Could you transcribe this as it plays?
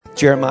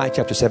Jeremiah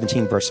chapter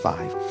 17, verse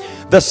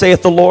 5. Thus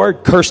saith the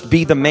Lord, cursed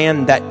be the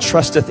man that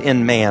trusteth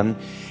in man,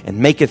 and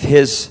maketh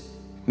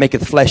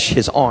flesh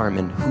his arm,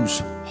 and whose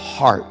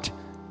heart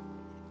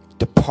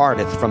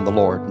departeth from the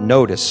Lord.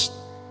 Notice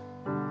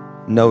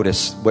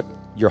what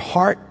your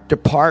heart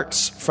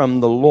departs from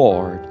the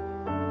Lord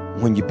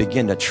when you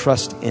begin to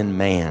trust in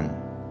man.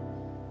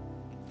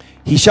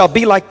 He shall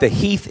be like the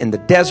heath in the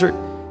desert,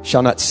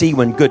 shall not see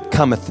when good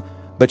cometh,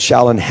 but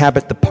shall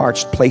inhabit the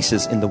parched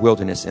places in the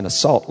wilderness, in a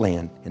salt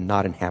land and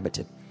not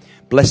inhabited.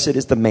 Blessed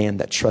is the man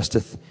that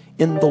trusteth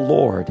in the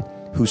Lord,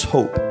 whose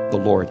hope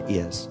the Lord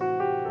is.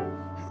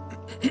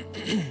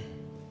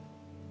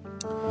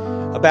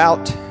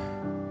 About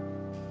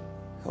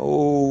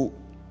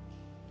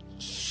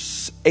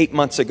 8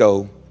 months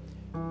ago,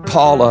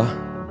 Paula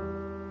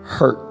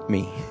hurt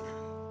me.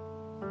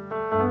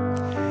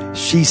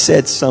 She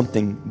said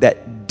something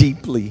that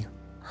deeply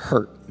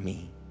hurt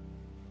me.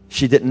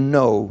 She didn't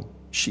know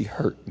she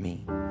hurt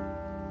me,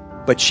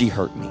 but she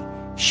hurt me.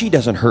 She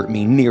doesn't hurt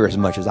me near as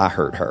much as I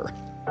hurt her.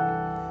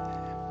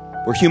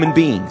 We're human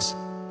beings.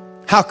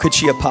 How could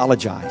she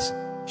apologize?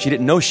 She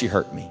didn't know she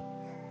hurt me.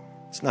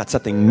 It's not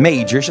something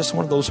major. It's just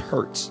one of those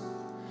hurts.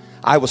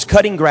 I was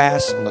cutting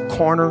grass on the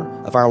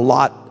corner of our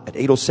lot at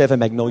 807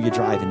 Magnolia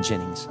Drive in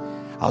Jennings.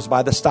 I was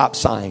by the stop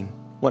sign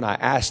when I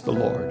asked the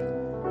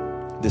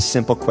Lord this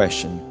simple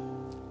question: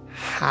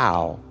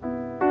 how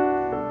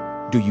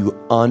do you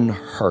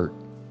unhurt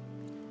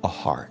a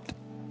heart?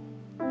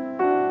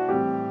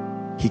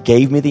 He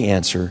gave me the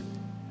answer,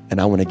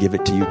 and I want to give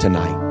it to you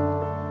tonight.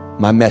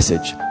 My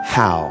message: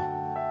 how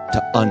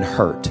to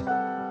unhurt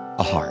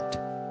a heart.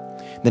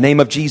 In the name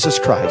of Jesus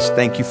Christ,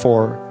 thank you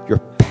for your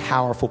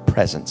powerful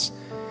presence.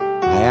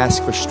 I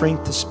ask for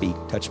strength to speak.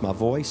 Touch my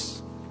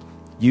voice.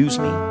 Use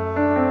me.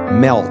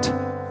 Melt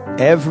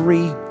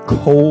every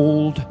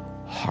cold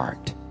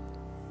heart.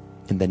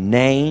 In the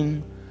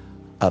name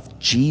of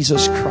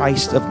Jesus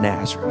Christ of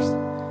Nazareth,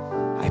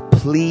 I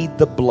plead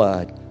the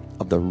blood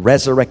of the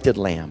resurrected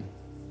Lamb.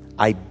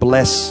 I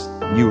bless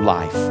new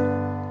life.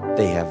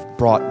 They have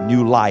brought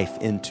new life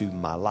into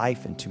my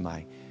life, into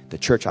the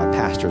church I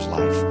pastor's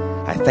life.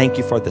 I thank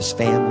you for this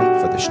family,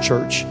 for this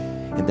church.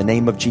 In the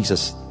name of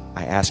Jesus,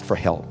 I ask for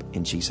help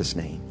in Jesus'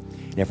 name.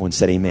 And everyone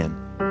said amen.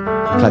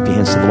 Clap your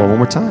hands to the Lord one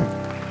more time.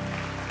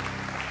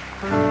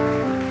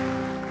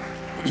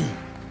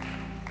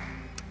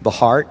 The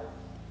heart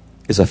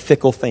is a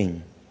fickle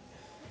thing.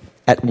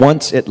 At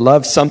once it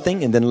loves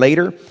something, and then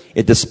later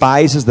it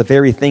despises the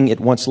very thing it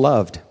once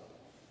loved.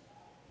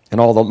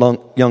 And all the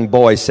young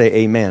boys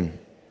say amen.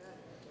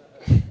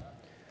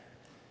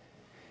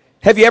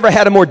 Have you ever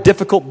had a more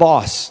difficult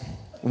boss?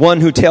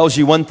 One who tells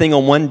you one thing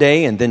on one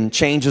day and then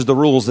changes the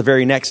rules the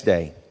very next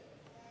day.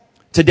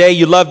 Today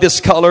you love this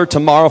color.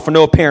 Tomorrow, for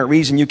no apparent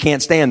reason, you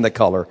can't stand the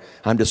color.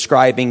 I'm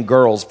describing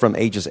girls from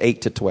ages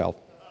 8 to 12.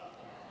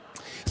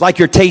 It's like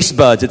your taste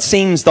buds. It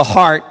seems the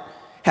heart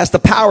has the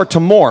power to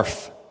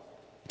morph,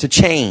 to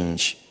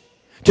change,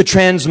 to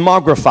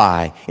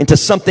transmogrify into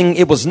something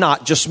it was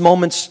not just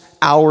moments,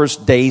 hours,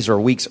 days, or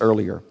weeks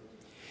earlier.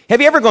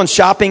 Have you ever gone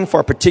shopping for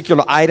a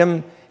particular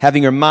item,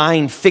 having your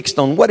mind fixed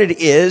on what it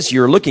is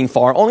you're looking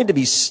for, only to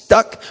be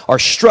stuck or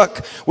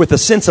struck with a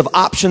sense of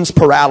options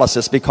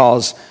paralysis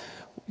because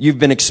you've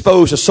been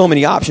exposed to so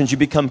many options you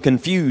become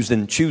confused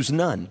and choose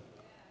none?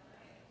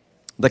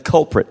 The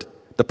culprit,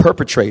 the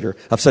perpetrator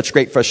of such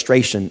great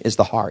frustration is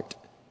the heart.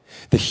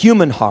 The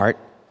human heart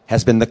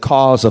has been the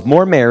cause of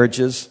more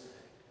marriages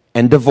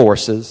and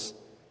divorces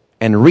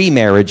and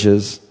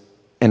remarriages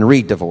and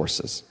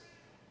re-divorces.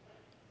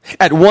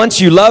 At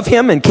once you love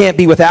him and can't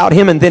be without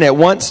him, and then at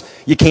once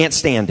you can't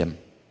stand him.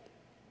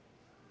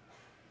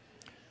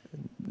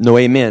 No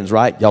amens,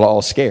 right? Y'all are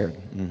all scared.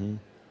 Mm-hmm.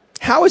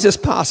 How is this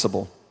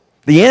possible?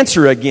 The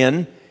answer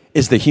again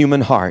is the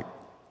human heart.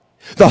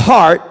 The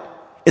heart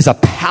is a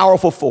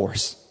powerful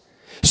force.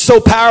 So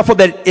powerful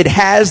that it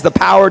has the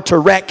power to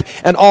wreck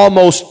an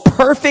almost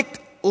perfect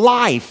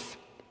life.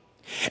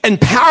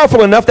 And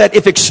powerful enough that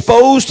if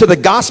exposed to the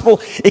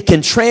gospel, it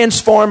can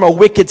transform a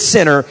wicked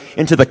sinner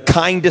into the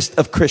kindest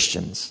of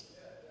Christians.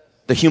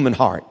 The human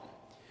heart.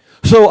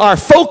 So our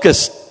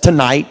focus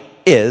tonight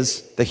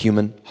is the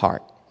human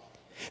heart.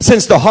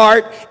 Since the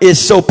heart is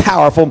so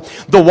powerful,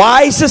 the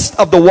wisest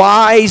of the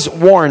wise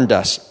warned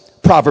us.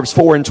 Proverbs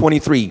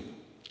 4:23.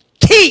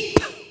 Keep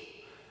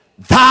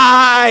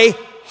thy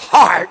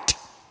heart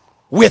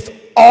with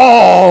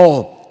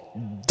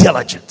all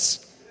diligence.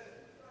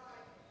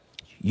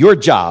 Your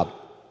job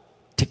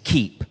to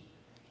keep.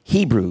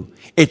 Hebrew,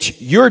 it's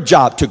your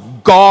job to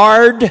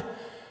guard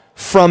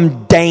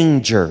from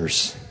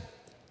dangers.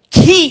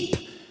 Keep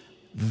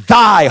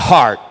thy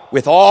heart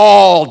with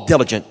all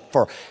diligence,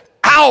 for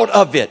out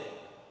of it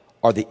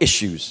are the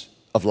issues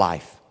of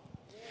life.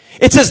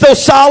 It's as though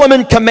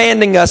Solomon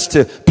commanding us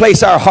to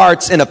place our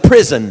hearts in a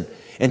prison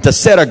and to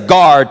set a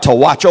guard to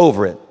watch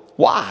over it.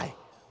 Why?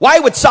 Why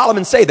would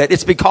Solomon say that?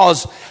 It's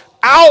because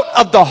out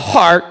of the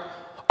heart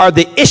are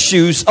the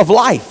issues of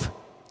life.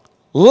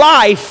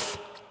 Life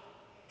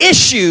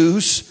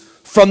issues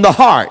from the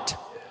heart.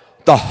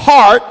 The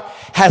heart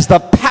has the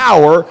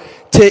power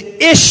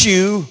to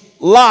issue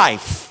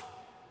life.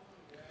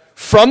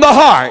 From the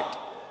heart,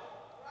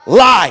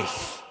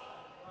 life.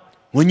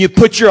 When you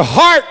put your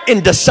heart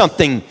into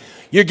something,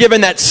 you're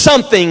giving that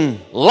something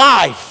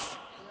life.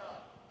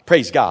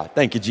 Praise God.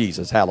 Thank you,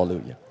 Jesus.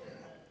 Hallelujah.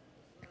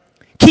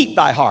 Keep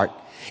thy heart.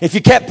 If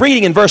you kept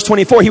reading in verse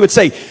 24, he would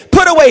say,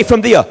 put away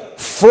from thee a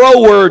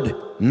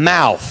froward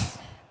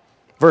mouth.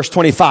 Verse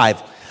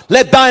 25,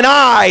 let thine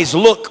eyes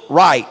look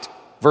right.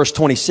 Verse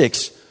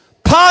 26,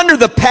 ponder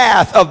the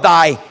path of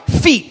thy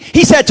feet.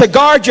 He said to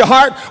guard your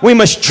heart, we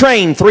must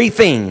train three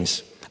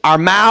things. Our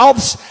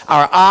mouths,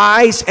 our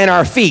eyes, and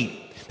our feet.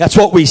 That's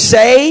what we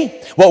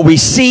say, what we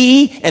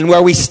see, and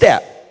where we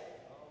step.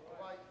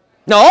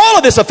 Now all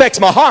of this affects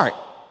my heart.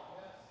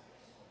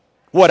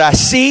 What I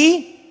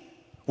see,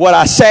 what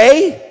I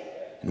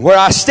say, and where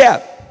I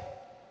step.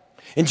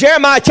 In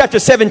Jeremiah chapter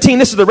 17,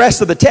 this is the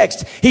rest of the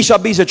text. He shall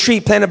be as a tree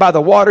planted by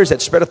the waters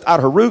that spreadeth out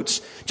her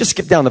roots. Just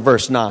skip down to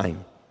verse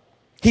 9.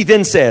 He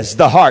then says,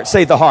 the heart,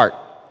 say the heart.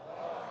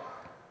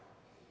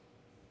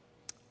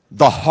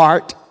 The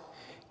heart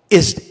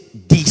is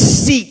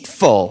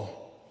deceitful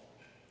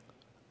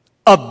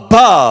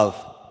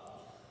above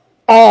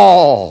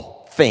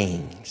all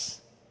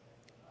things.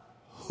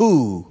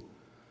 Who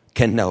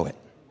can know it?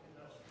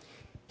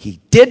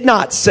 He did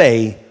not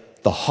say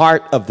the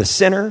heart of the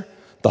sinner,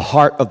 the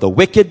heart of the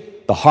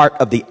wicked, the heart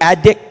of the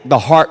addict, the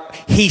heart.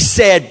 He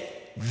said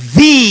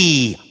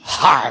the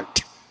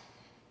heart.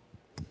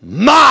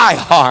 My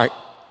heart.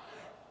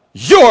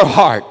 Your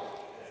heart.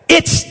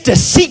 It's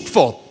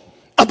deceitful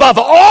above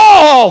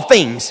all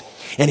things.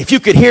 And if you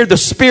could hear the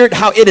Spirit,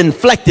 how it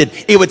inflected,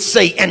 it would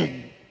say,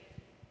 and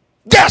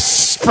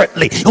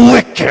desperately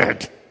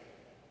wicked.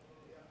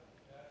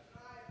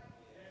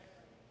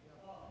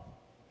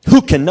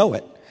 Who can know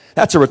it?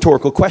 That's a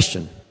rhetorical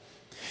question.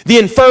 The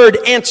inferred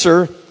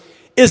answer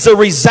is a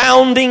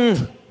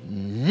resounding,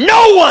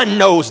 no one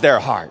knows their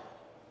heart.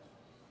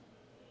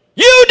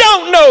 You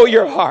don't know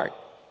your heart.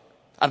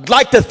 I'd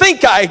like to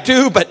think I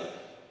do, but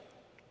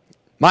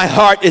my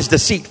heart is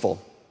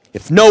deceitful.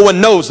 If no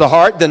one knows the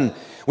heart, then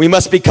we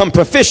must become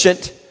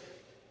proficient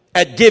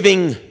at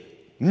giving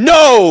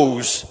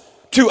no's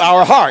to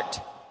our heart.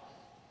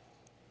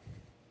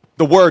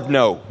 The word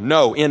no,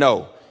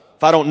 N-O.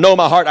 If I don't know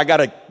my heart, I got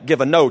to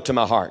give a no to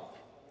my heart.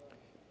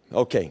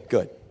 Okay,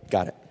 good.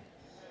 Got it.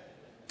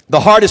 The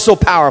heart is so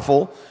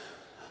powerful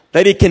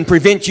that it can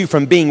prevent you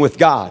from being with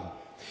God.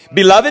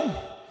 Beloved,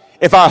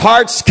 if our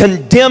hearts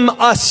condemn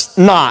us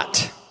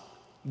not,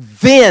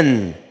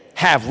 then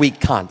have we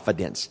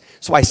confidence.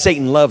 That's why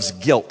Satan loves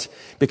guilt.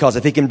 Because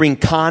if he can bring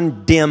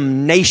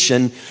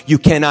condemnation, you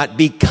cannot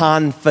be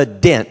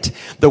confident.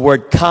 The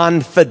word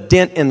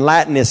confident in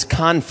Latin is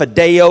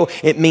confideo.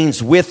 It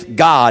means with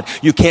God.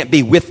 You can't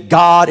be with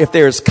God if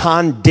there is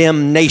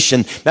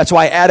condemnation. That's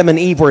why Adam and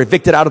Eve were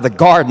evicted out of the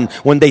garden.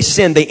 When they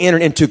sinned, they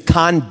entered into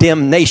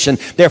condemnation.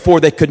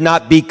 Therefore, they could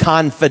not be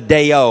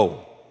confideo.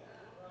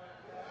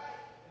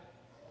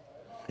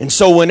 And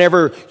so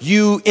whenever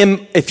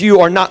if you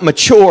are not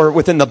mature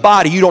within the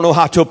body, you don't know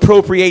how to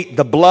appropriate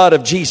the blood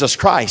of Jesus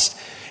Christ.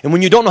 And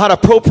when you don't know how to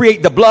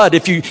appropriate the blood,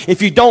 if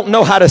you don't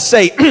know how to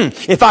say,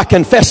 if I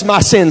confess my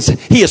sins,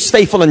 he is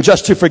faithful and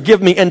just to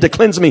forgive me and to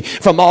cleanse me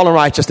from all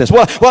unrighteousness.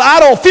 Well, I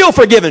don't feel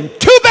forgiven.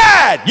 Too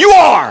bad. You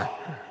are.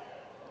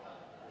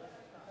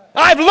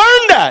 I've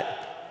learned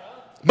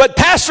that. But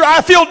pastor,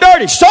 I feel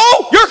dirty. So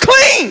you're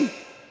clean.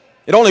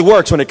 It only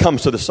works when it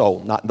comes to the soul,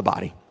 not in the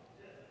body.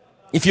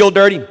 You feel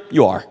dirty?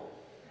 You are.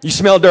 You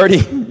smell dirty?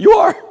 You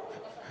are.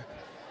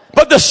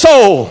 But the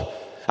soul,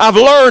 I've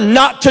learned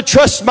not to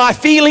trust my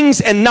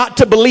feelings and not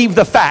to believe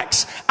the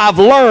facts. I've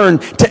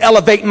learned to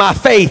elevate my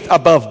faith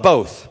above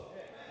both.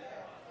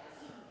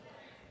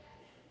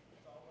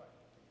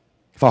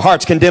 If our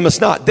hearts condemn us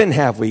not, then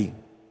have we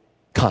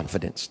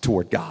confidence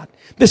toward God.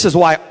 This is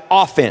why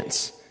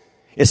offense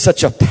is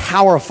such a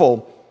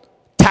powerful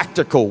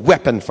tactical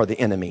weapon for the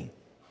enemy.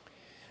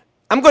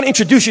 I'm going to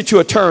introduce you to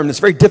a term that's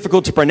very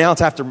difficult to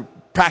pronounce. I have to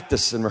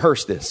practice and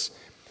rehearse this.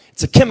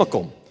 It's a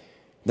chemical.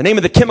 The name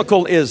of the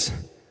chemical is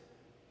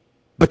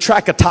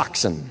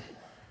batrachotoxin.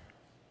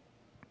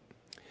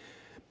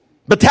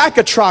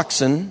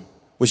 Batrachotoxin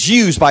was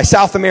used by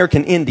South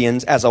American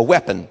Indians as a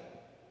weapon.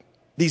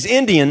 These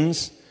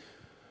Indians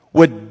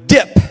would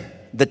dip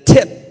the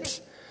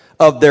tips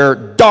of their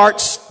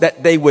darts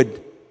that they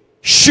would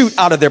shoot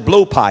out of their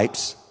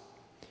blowpipes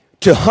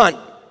to hunt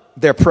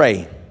their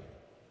prey.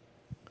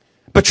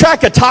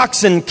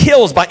 Batrachotoxin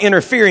kills by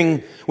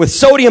interfering with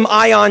sodium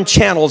ion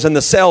channels in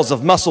the cells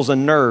of muscles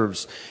and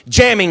nerves,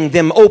 jamming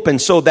them open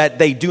so that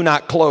they do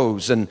not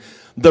close. And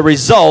the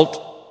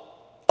result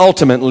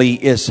ultimately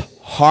is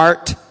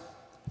heart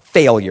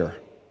failure.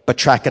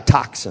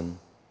 Batrachotoxin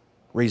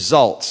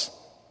results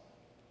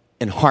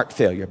in heart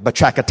failure.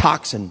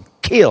 Batrachotoxin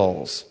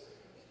kills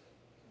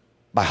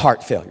by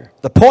heart failure.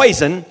 The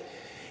poison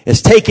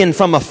is taken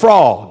from a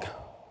frog.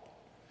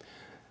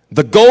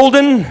 The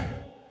golden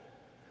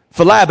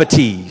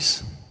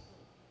Phalabates.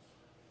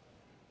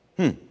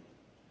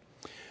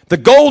 The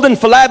golden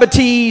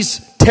Phalabates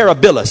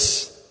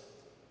terribilis.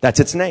 That's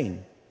its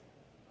name.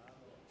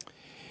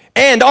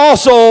 And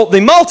also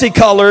the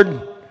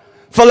multicolored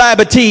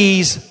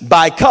Phyllobates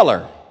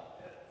bicolor.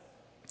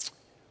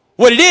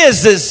 What it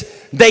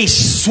is they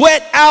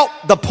sweat out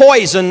the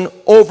poison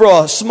over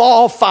a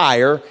small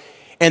fire,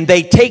 and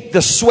they take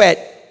the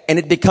sweat and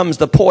it becomes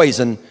the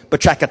poison,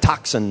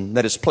 batrachotoxin,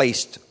 that is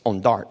placed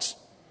on darts.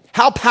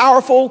 How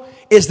powerful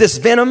is this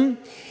venom?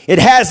 It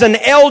has an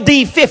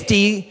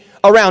LD50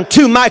 around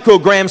 2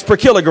 micrograms per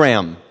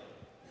kilogram.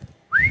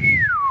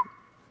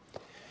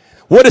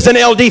 What is an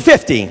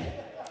LD50?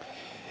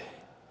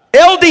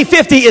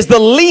 LD50 is the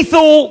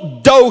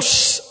lethal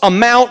dose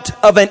amount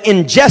of an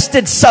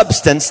ingested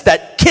substance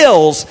that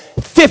kills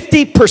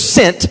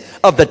 50%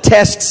 of the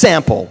test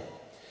sample.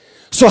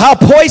 So how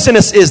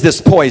poisonous is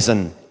this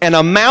poison? An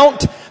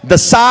amount the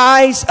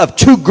size of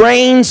 2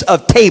 grains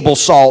of table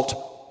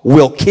salt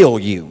will kill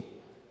you.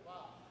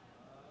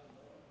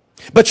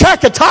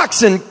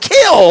 Batrachotoxin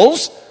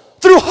kills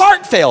through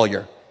heart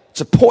failure.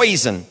 It's a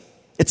poison.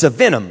 It's a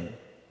venom.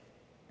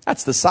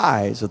 That's the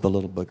size of the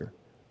little booger.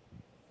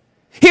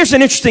 Here's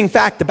an interesting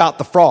fact about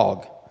the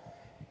frog.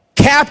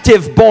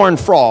 Captive-born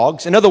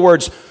frogs, in other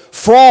words,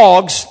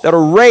 frogs that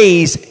are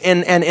raised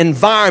in an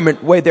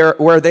environment where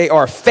they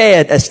are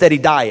fed a steady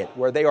diet,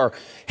 where they are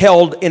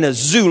held in a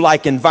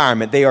zoo-like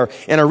environment. They are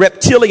in a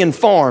reptilian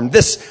form.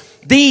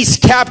 These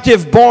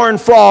captive-born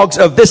frogs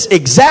of this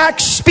exact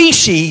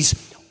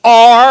species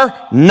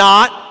are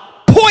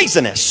not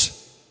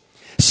poisonous,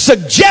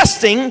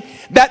 suggesting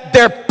that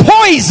their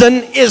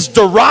poison is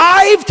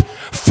derived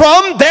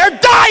from their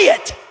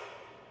diet.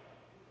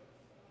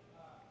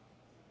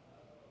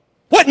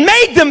 What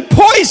made them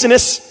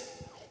poisonous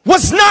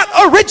was not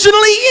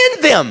originally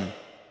in them.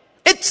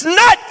 It's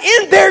not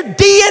in their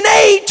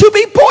DNA to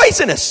be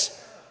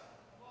poisonous.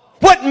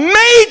 What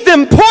made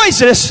them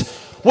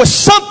poisonous was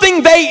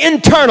something they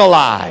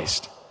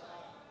internalized.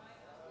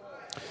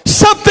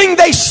 Something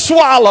they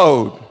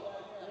swallowed.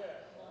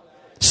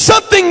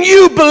 Something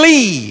you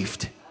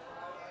believed.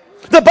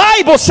 The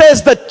Bible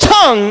says the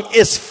tongue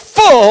is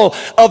full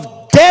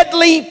of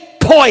deadly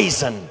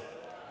poison.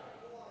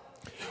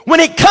 When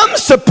it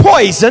comes to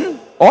poison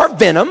or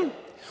venom,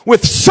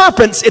 with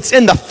serpents, it's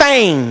in the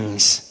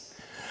fangs.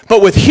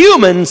 But with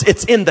humans,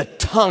 it's in the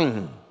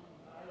tongue.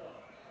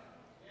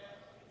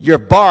 Your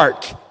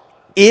bark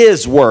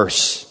is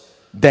worse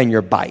than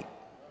your bite.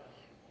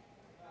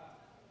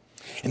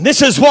 And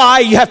this is why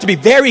you have to be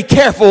very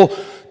careful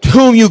to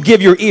whom you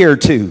give your ear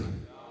to.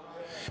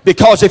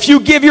 Because if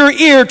you give your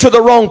ear to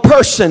the wrong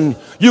person,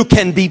 you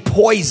can be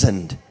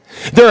poisoned.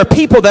 There are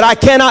people that I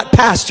cannot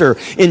pastor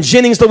in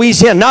Jennings,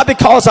 Louisiana, not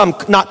because I'm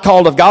not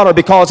called of God or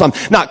because I'm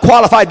not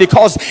qualified,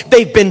 because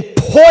they've been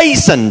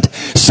poisoned.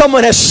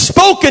 Someone has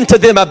spoken to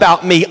them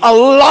about me, a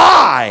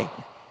lie.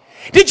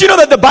 Did you know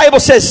that the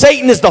Bible says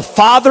Satan is the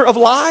father of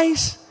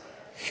lies?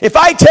 If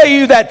I tell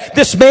you that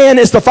this man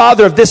is the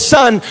father of this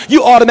son,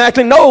 you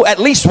automatically know at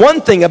least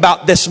one thing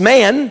about this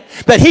man,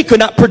 that he could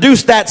not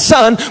produce that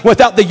son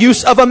without the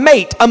use of a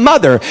mate, a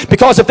mother.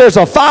 Because if there's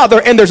a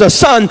father and there's a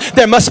son,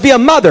 there must be a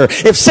mother.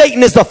 If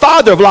Satan is the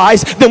father of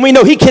lies, then we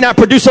know he cannot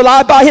produce a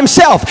lie by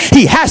himself.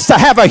 He has to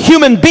have a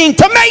human being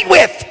to mate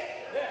with.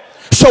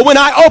 So when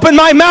I open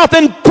my mouth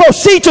and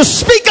proceed to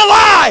speak a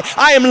lie,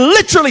 I am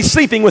literally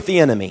sleeping with the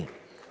enemy.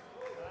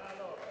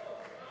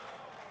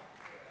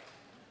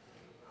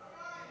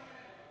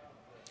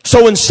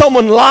 So when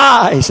someone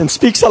lies and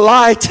speaks a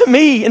lie to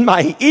me in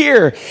my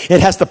ear, it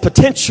has the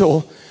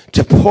potential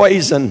to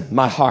poison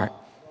my heart.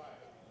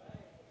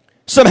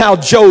 Somehow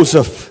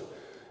Joseph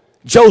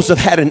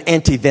had an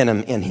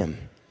anti-venom in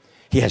him.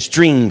 He has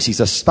dreams. He's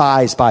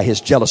despised by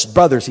his jealous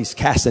brothers. He's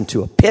cast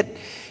into a pit,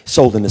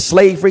 sold into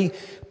slavery.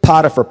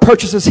 Potiphar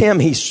purchases him.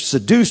 He's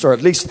seduced, or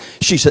at least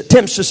she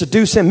attempts to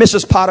seduce him.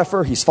 Mrs.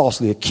 Potiphar, he's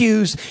falsely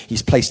accused.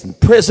 He's placed in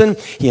prison.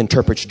 He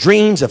interprets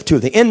dreams of 2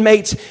 of the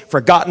inmates,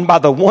 forgotten by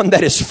the one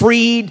that is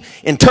freed,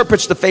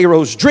 interprets the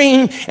Pharaoh's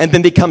dream, and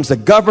then becomes the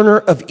governor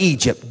of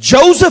Egypt.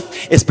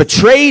 Joseph is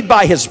betrayed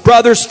by his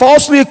brothers,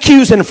 falsely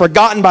accused and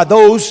forgotten by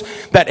those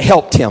that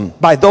helped him,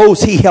 by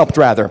those he helped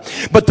rather.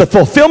 But the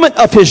fulfillment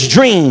of his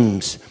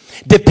dreams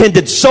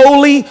depended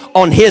solely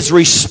on his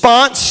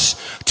response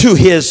to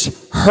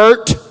his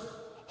hurt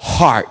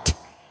heart.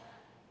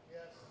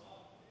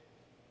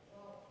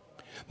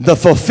 The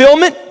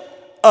fulfillment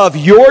of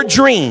your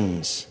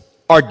dreams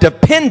are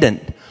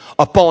dependent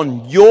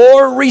upon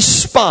your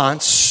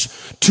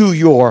response to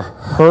your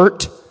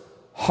hurt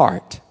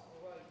heart.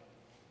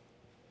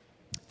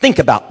 Think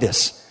about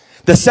this.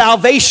 The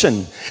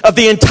salvation of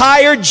the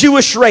entire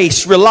Jewish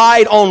race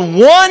relied on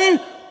one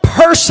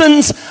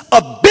person's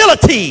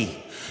ability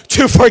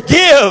to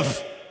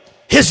forgive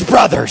his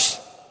brothers.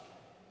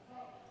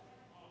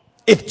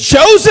 If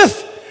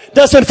Joseph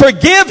doesn't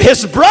forgive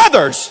his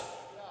brothers,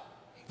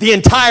 the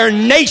entire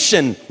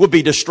nation will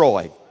be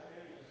destroyed.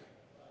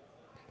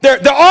 There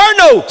are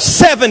no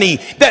 70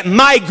 that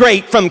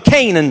migrate from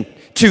Canaan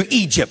to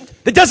Egypt.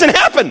 It doesn't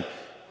happen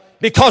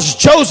because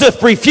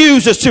Joseph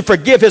refuses to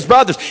forgive his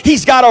brothers.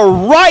 He's got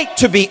a right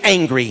to be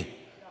angry.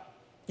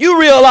 You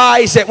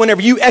realize that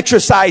whenever you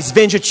exercise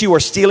vengeance, you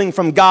are stealing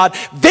from God.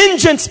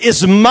 Vengeance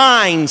is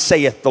mine,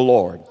 saith the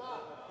Lord.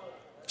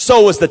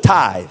 So is the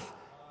tithe.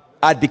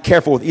 I'd be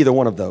careful with either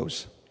one of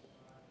those.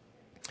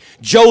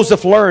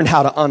 Joseph learned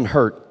how to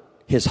unhurt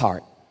his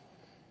heart.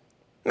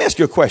 Let me ask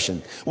you a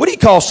question. What do you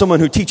call someone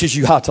who teaches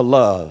you how to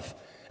love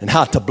and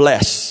how to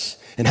bless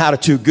and how to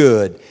do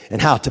good and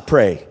how to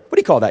pray? What do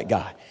you call that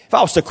guy? If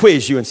I was to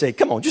quiz you and say,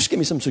 come on, just give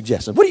me some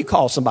suggestions. What do you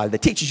call somebody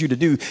that teaches you to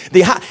do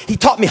he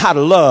taught me how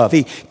to love.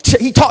 He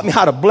taught me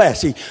how to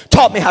bless. He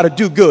taught me how to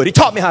do good. He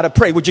taught me how to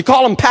pray. Would you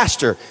call him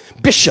pastor,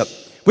 bishop?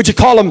 Would you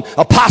call him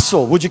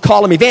apostle? Would you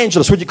call him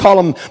evangelist? Would you call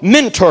him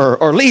mentor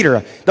or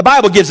leader? The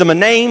Bible gives him a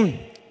name.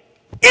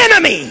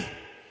 Enemy.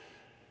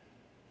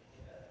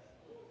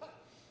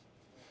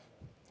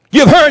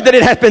 You've heard that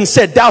it hath been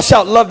said, thou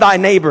shalt love thy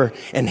neighbor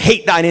and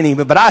hate thine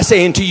enemy. But I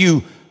say unto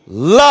you,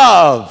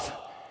 love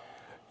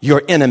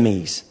your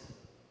enemies.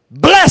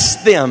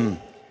 Bless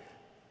them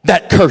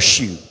that curse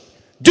you.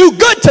 Do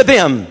good to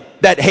them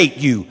that hate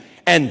you.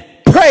 And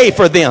pray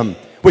for them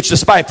which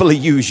despitefully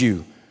use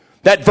you.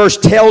 That verse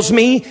tells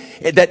me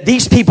that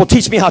these people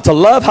teach me how to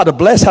love, how to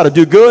bless, how to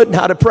do good, and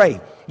how to pray.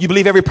 You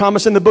believe every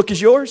promise in the book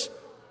is yours?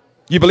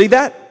 You believe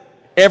that?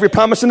 Every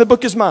promise in the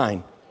book is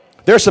mine.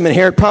 There's some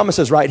inherent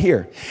promises right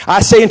here.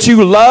 I say unto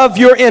you, love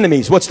your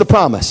enemies. What's the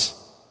promise?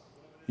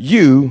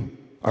 You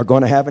are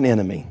going to have an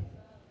enemy.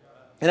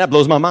 And that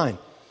blows my mind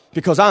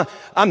because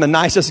I'm the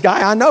nicest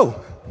guy I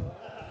know.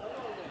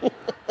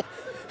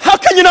 How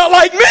can you not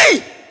like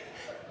me?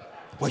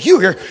 Well,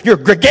 you're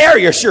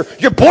gregarious.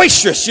 You're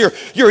boisterous.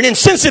 You're an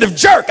insensitive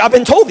jerk. I've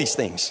been told these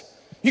things.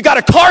 You got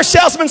a car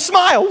salesman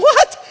smile.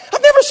 What?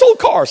 I've never sold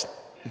cars.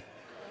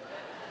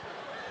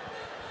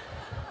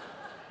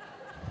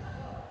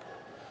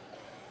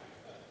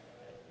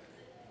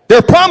 There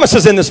are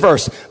promises in this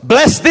verse.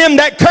 Bless them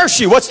that curse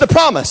you. What's the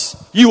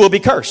promise? You will be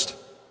cursed.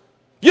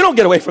 You don't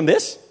get away from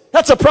this.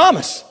 That's a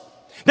promise.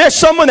 There's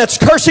someone that's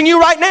cursing you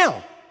right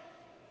now.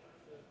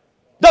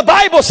 The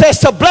Bible says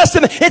to bless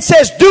them. It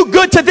says do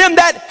good to them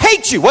that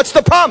hate you. What's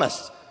the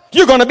promise?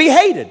 You're going to be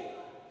hated.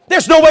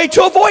 There's no way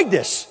to avoid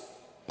this.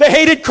 They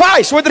hated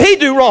Christ. What did he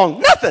do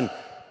wrong? Nothing.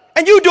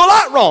 And you do a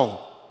lot wrong.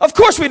 Of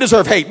course we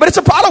deserve hate, but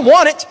I don't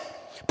want it.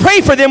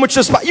 Pray for them which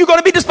you're going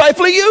to be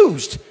despitefully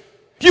used.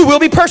 You will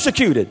be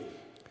persecuted.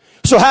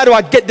 So how do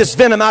I get this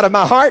venom out of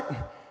my heart?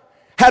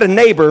 Had a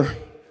neighbor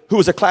who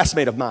was a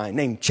classmate of mine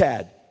named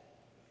Chad.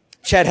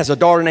 Chad has a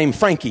daughter named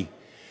Frankie.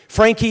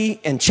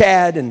 Frankie and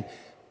Chad and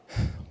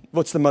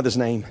what's the mother's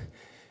name?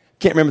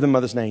 Can't remember the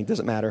mother's name.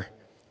 Doesn't matter.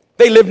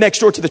 They lived next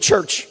door to the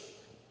church.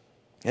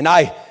 And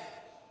I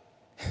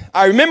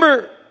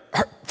remember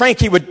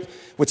Frankie would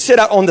sit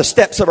out on the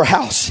steps of her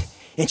house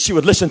and she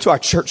would listen to our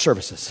church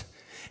services.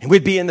 And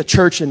we'd be in the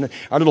church and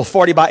our little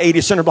 40 by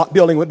 80 center block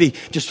building would be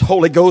just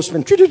Holy Ghost.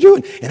 And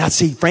I'd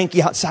see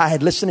Frankie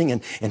outside listening.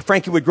 And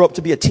Frankie would grow up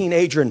to be a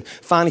teenager. And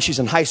finally she's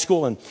in high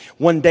school. And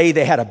one day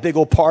they had a big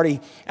old party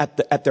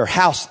at their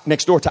house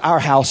next door to our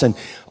house. And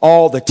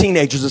all the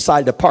teenagers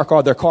decided to park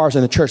all their cars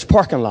in the church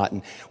parking lot.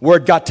 And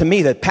word got to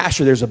me that,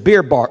 Pastor, there's a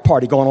beer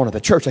party going on at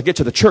the church. I get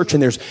to the church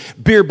and there's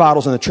beer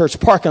bottles in the church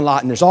parking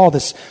lot. And there's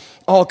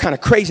all kind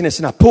of craziness.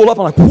 And I pull up,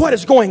 I'm like, what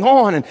is going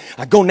on? And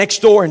I go next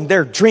door and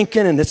they're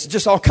drinking and it's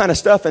just all kind of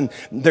stuff. And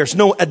there's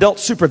no adult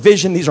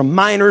supervision. These are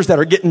minors that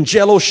are getting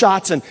Jell-O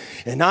shots. And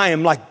I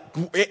am like,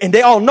 and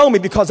they all know me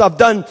because I've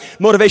done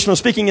motivational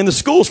speaking in the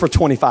schools for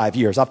 25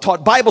 years. I've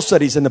taught Bible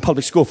studies in the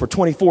public school for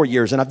 24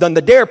 years. And I've done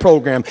the DARE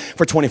program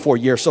for 24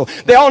 years. So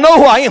they all know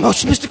who I am. Oh,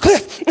 it's Mr.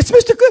 Cliff. It's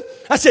Mr.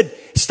 Cliff. I said,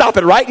 stop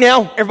it right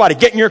now. Everybody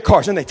get in your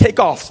cars. And they take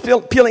off,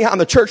 peeling out in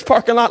the church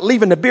parking lot,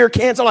 leaving the beer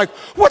cans. I'm like,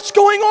 what's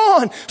going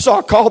on? So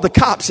I called the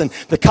cops and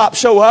the cops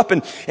show up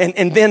and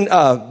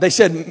then they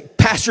said,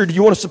 Pastor, do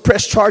you want to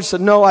suppress charges? I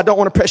said, no, I don't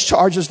want to press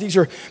charges. These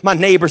are my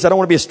neighbors. I don't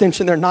want to be a stench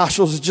in their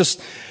nostrils. It's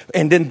just,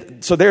 and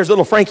then, so there's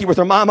little Frankie with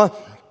her mama.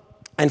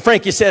 And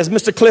Frankie says,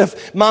 Mr.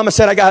 Cliff, Mama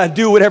said I got to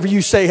do whatever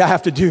you say I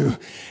have to do.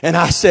 And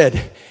I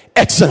said,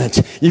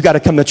 excellent. You got to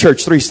come to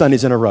church 3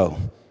 Sundays in a row.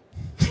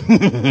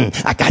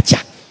 I got you.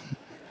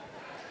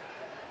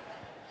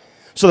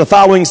 So the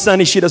following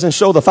Sunday, she doesn't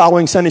show. The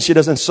following Sunday, she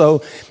doesn't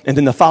show. And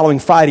then the following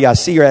Friday, I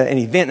see her at an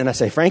event and I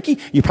say, Frankie,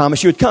 you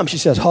promised you would come. She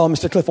says, oh,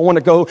 Mr. Cliff, I want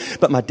to go,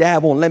 but my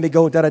dad won't let me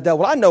go, da-da-da.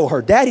 Well, I know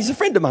her dad. He's a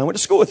friend of mine. I went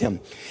to school with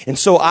him. And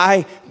so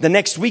the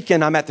next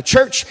weekend, I'm at the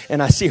church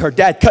and I see her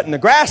dad cutting the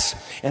grass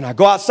and I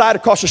go outside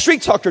across the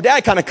street, talk to her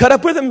dad, kind of cut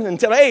up with him and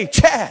tell, hey,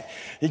 Chad,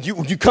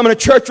 you coming to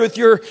church with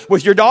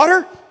your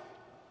daughter?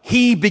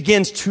 He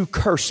begins to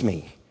curse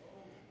me.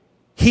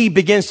 He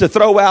begins to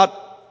throw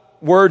out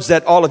words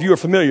that all of you are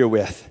familiar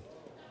with.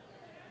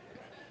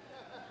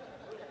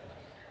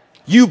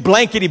 You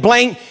blankety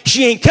blank,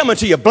 she ain't coming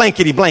to your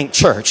blankety blank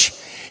church.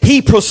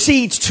 He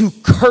proceeds to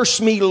curse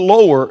me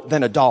lower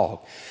than a dog.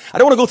 I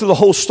don't want to go through the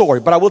whole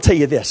story, but I will tell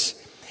you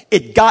this.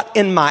 It got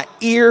in my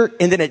ear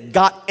and then it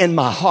got in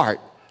my heart.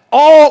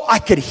 All I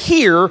could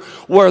hear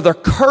were the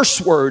curse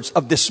words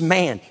of this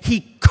man.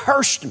 He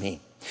cursed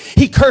me.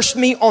 He cursed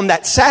me on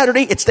that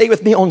Saturday. It stayed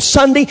with me on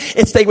Sunday.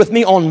 It stayed with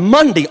me on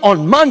Monday.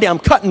 On Monday, I'm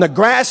cutting the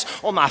grass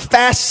on my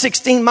fast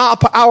 16 mile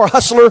per hour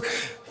Hustler,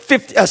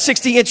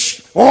 60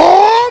 inch.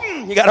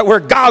 Oh, you got to wear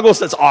goggles.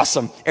 That's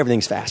awesome.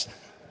 Everything's fast.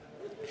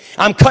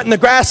 I'm cutting the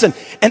grass and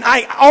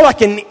all I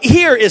can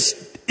hear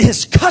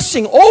is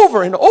cussing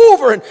over and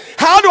over. And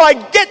how do I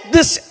get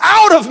this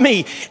out of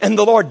me? And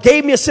the Lord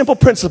gave me a simple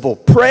principle.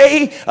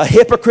 Pray a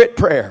hypocrite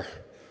prayer.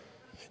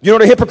 You know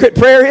what a hypocrite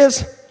prayer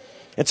is?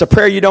 It's a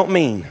prayer you don't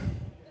mean.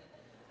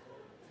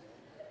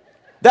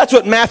 That's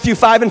what Matthew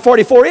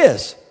 5:44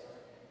 is.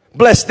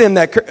 Bless them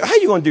that curse. How are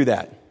you going to do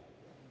that?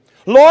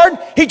 Lord,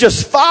 he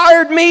just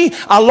fired me.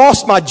 I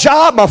lost my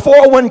job, my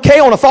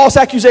 401k on a false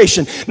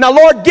accusation. Now,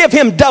 Lord, give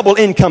him double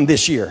income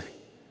this year.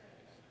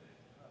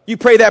 You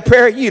pray that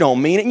prayer, you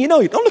don't mean it. You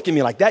know, don't look at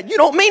me like that. You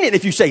don't mean it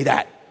if you say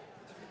that.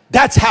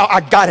 That's how I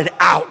got it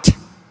out.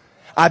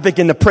 I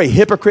begin to pray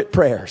hypocrite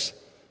prayers.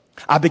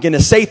 I begin to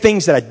say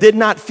things that I did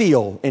not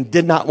feel and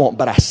did not want,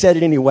 but I said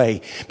it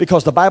anyway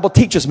because the Bible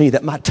teaches me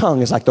that my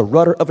tongue is like the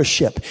rudder of a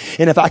ship.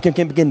 And if I can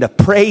begin to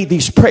pray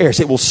these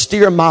prayers, it will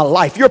steer my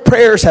life. Your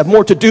prayers have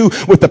more to do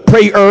with the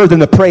prayer than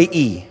the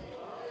prayee.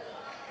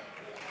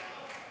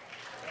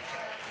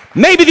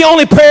 Maybe the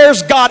only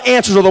prayers God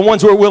answers are the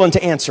ones we're willing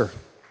to answer.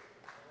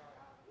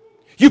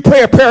 You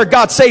pray a prayer,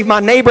 God save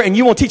my neighbor, and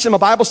you won't teach them a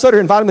Bible study or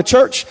invite them to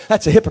church?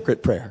 That's a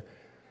hypocrite prayer.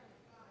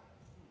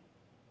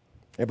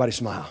 Everybody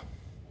smile.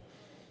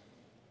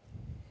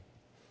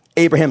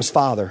 Abraham's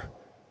father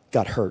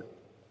got hurt.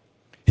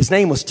 His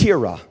name was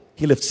Terah.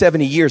 He lived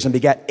 70 years and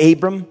begat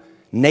Abram,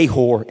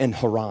 Nahor, and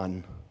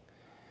Haran.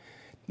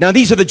 Now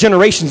these are the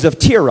generations of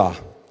Terah.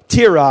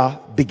 Terah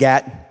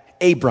begat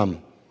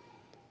Abram,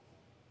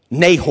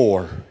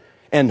 Nahor,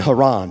 and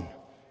Haran.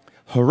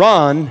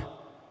 Haran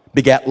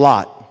begat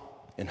Lot.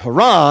 And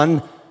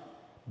Haran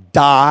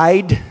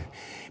died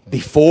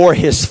before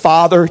his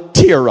father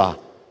Terah.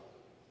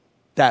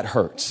 That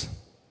hurts.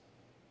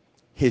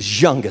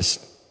 His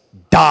youngest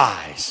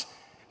dies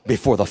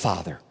before the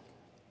father.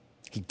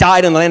 He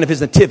died in the land of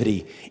his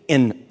nativity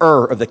in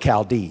Ur of the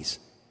Chaldees.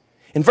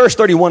 In verse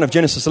 31 of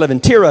Genesis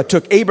 11, Terah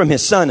took Abram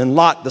his son and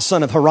Lot the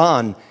son of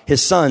Haran,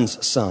 his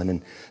son's son,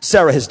 and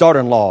Sarah his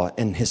daughter-in-law,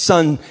 and his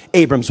son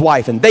Abram's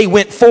wife. And they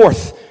went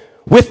forth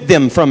with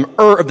them from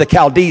Ur of the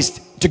Chaldees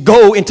to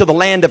go into the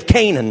land of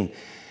Canaan.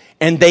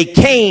 And they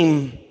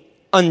came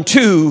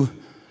unto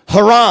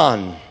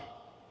Haran,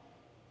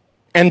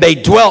 and they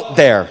dwelt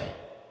there.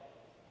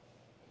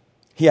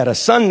 He had a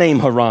son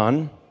named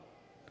Haran,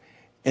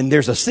 and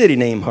there's a city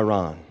named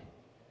Haran.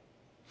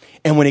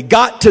 And when he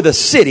got to the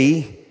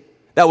city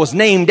that was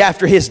named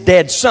after his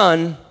dead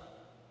son,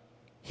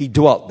 he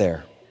dwelt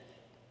there.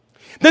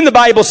 Then the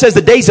Bible says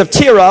the days of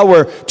Terah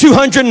were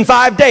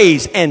 205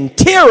 days, and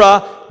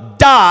Terah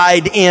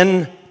died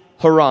in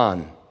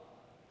Haran,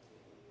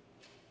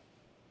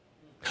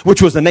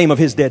 which was the name of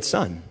his dead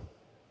son.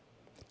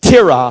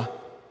 Terah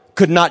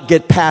could not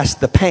get past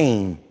the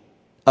pain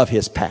of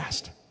his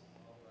past.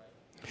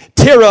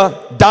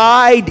 Terah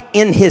died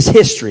in his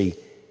history,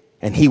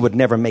 and he would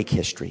never make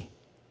history.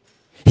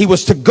 He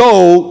was to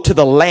go to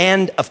the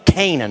land of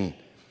Canaan.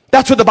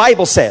 That's what the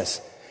Bible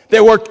says. They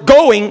were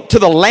going to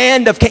the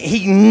land of Canaan.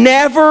 He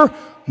never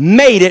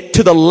made it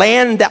to the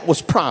land that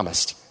was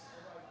promised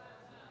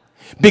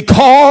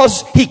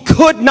because he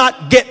could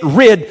not get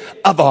rid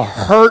of a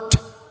hurt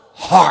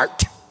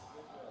heart.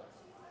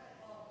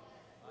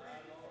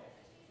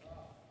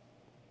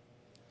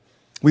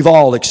 We've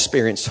all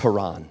experienced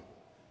Haran.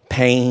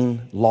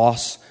 Pain,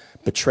 loss,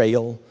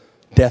 betrayal,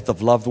 death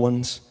of loved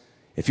ones.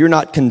 If you're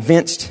not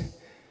convinced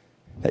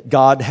that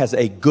God has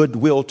a good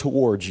will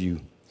towards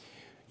you,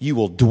 you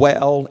will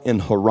dwell in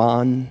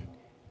Haran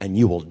and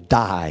you will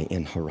die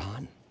in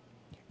Haran.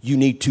 You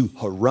need to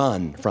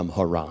run from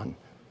Haran.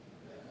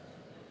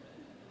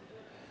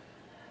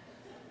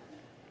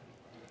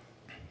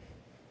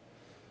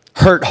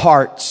 Hurt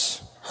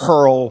hearts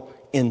hurl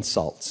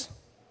insults.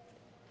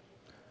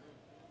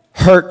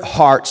 Hurt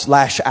hearts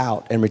lash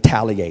out and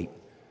retaliate.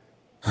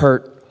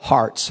 Hurt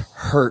hearts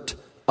hurt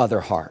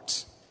other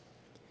hearts.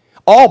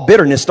 All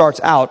bitterness starts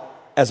out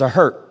as a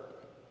hurt.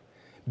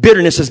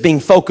 Bitterness is being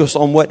focused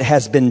on what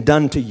has been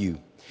done to you.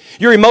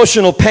 Your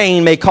emotional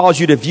pain may cause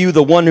you to view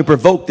the one who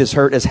provoked this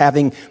hurt as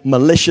having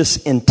malicious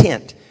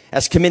intent,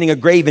 as committing a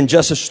grave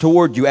injustice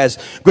toward you, as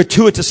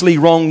gratuitously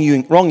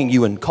wronging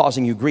you and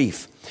causing you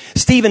grief.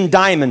 Stephen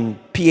Diamond,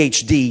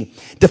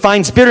 PhD,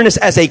 defines bitterness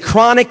as a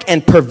chronic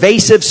and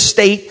pervasive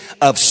state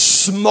of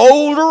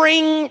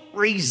smoldering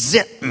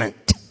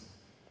resentment,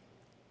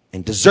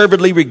 and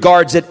deservedly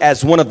regards it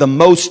as one of the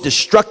most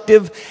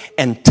destructive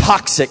and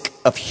toxic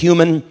of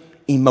human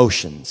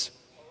emotions.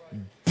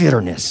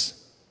 Bitterness.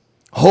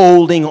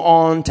 Holding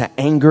on to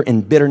anger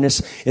and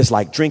bitterness is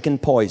like drinking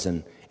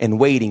poison and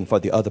waiting for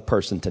the other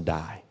person to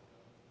die.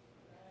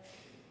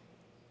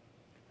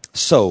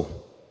 So,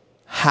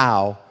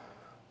 how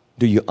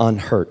do you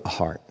unhurt a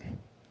heart?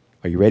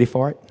 Are you ready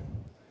for it?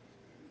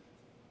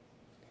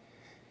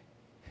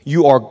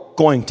 You are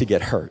going to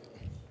get hurt.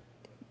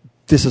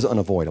 This is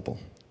unavoidable.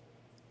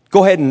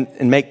 Go ahead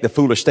and make the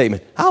foolish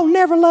statement, I'll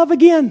never love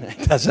again.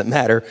 It doesn't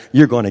matter.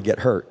 You're going to get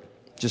hurt.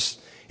 It's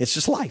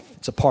just life.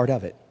 It's a part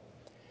of it.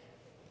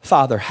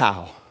 Father,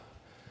 how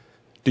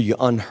do you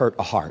unhurt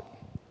a heart?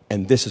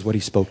 And this is what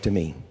he spoke to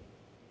me.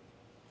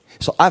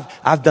 So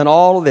I've done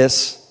all of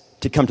this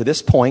to come to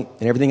this point,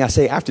 and everything I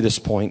say after this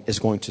point is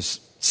going to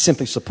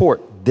simply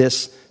support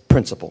this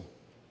principle.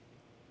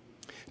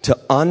 To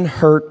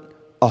unhurt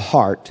a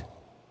heart,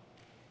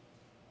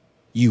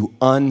 you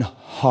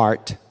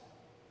unheart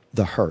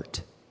the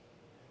hurt.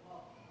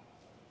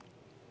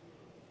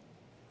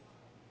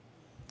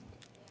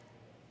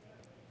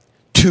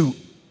 To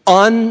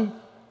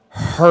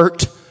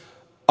unhurt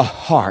a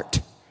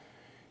heart,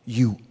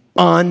 you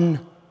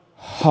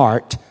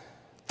unheart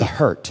the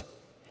hurt.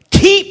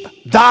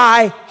 Keep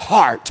thy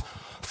heart,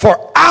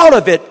 for out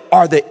of it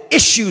are the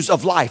issues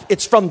of life.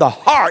 It's from the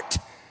heart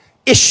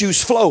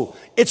issues flow.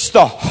 It's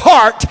the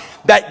heart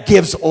that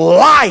gives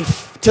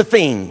life to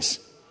things.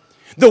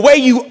 The way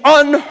you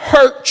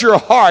unhurt your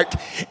heart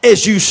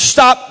is you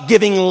stop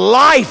giving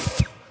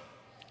life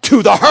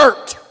to the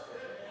hurt.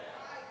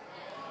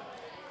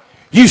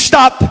 You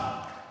stop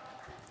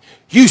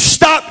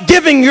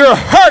giving your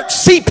hurt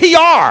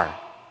CPR.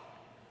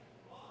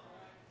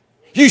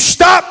 You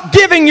stop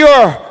giving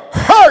your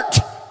hurt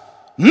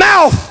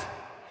mouth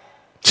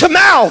to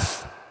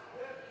mouth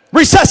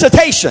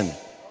resuscitation.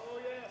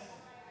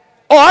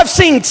 Oh, I've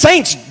seen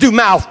saints do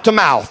mouth to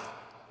mouth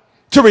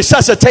to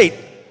resuscitate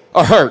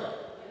a hurt.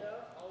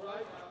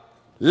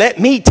 Let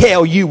me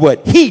tell you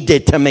what he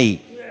did to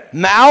me.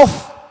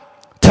 Mouth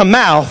to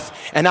mouth,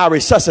 and I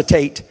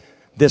resuscitate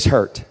this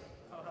hurt.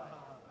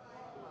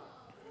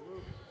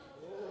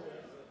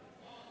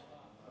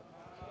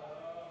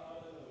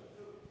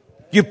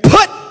 You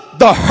put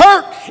the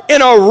hurt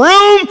in a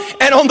room,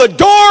 and on the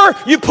door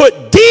you put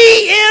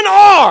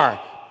DNR.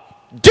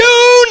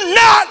 Do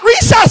not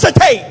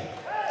resuscitate.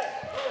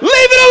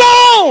 Leave it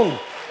alone.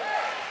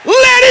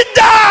 Let it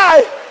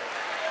die.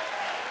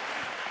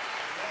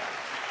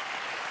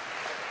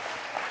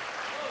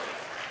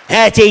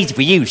 That's easy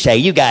for you to say.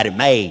 You got it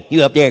made.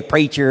 You up there,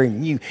 preacher,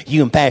 and you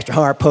and Pastor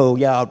Harpo,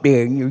 y'all up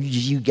there, and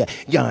you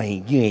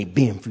ain't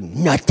been through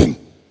nothing.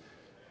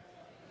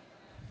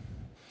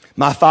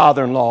 My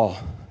father-in-law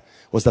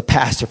was the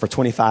pastor for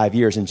 25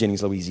 years in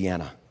Jennings,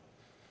 Louisiana.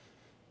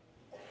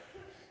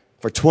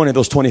 For 20 of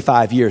those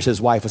 25 years, his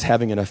wife was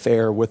having an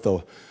affair with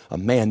a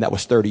man that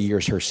was 30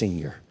 years her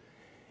senior.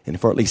 And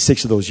for at least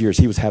 6 of those years,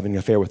 he was having an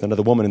affair with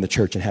another woman in the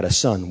church and had a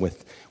son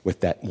with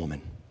that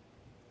woman.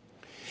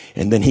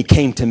 And then he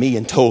came to me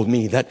and told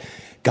me that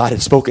God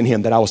had spoken to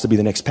him that I was to be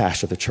the next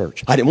pastor of the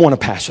church. I didn't want to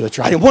pastor the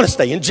church. I didn't want to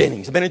stay in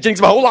Jennings. I've been in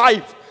Jennings my whole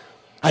life.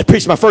 I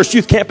preached my first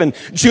youth camp in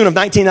June of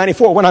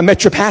 1994 when I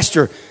met your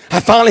pastor. I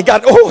finally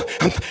got,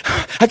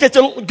 I get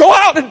to go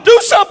out and do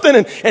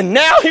something. And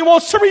now he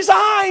wants to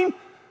resign.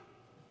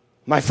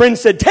 My friend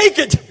said, take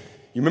it.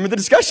 You remember the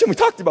discussion we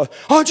talked about?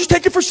 Oh, just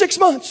take it for 6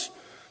 months.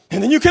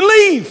 And then you can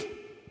leave.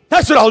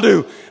 That's what I'll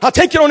do. I'll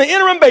take it on an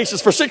interim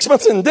basis for 6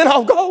 months and then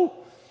I'll go.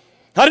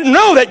 I didn't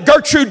know that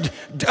Gertrude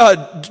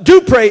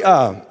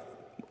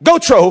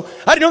Gautreaux,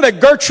 I didn't know that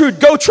Gertrude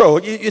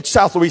Gautreaux, it's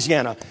South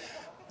Louisiana,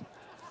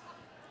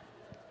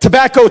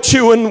 tobacco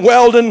chewing,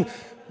 welding,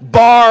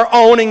 bar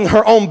owning,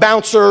 her own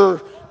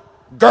bouncer,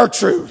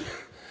 Gertrude.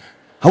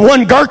 I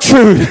won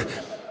Gertrude.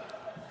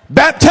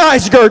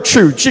 Baptized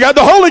Gertrude. She got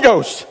the Holy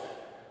Ghost.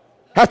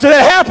 After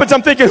that happens,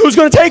 I'm thinking, who's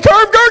going to take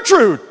care of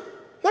Gertrude?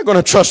 I'm not going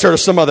to trust her to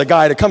some other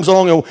guy that comes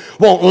along and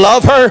won't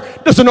love her,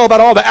 doesn't know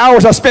about all the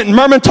hours I spent in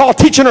Mermentau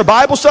teaching her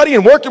Bible study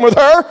and working with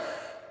her.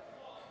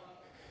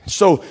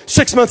 So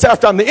 6 months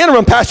after I'm the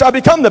interim pastor, I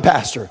become the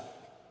pastor.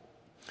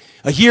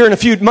 A year and a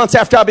few months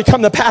after I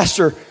become the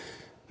pastor,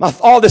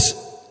 all this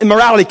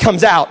immorality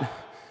comes out.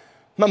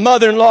 My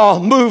mother-in-law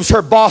moves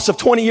her boss of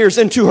 20 years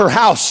into her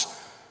house.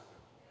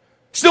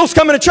 Still's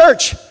coming to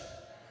church.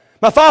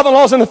 My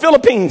father-in-law's in the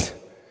Philippines.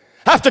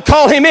 I have to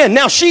call him in.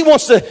 Now she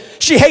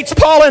hates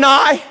Paul and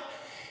I.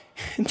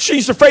 And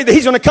she's afraid that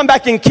he's going to come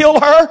back and kill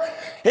her.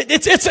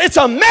 It's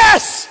a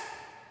mess.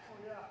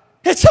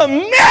 It's a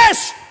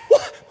mess.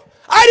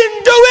 I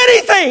didn't do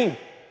anything.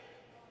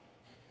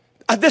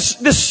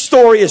 This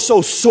story is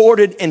so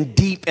sordid and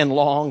deep and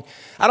long.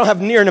 I don't have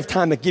near enough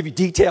time to give you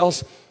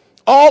details.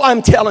 All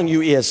I'm telling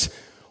you is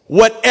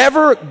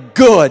whatever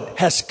good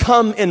has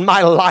come in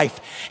my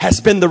life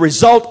has been the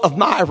result of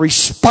my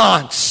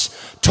response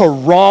to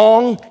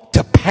wrong,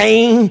 to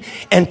pain,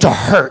 and to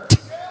hurt.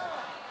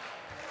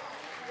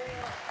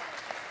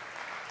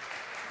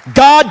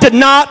 God did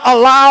not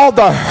allow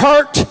the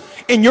hurt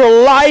in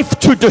your life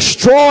to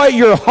destroy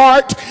your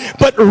heart,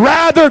 but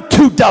rather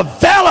to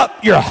develop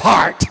your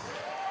heart.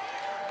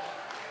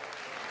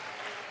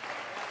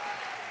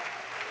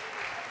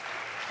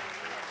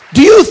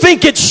 Do you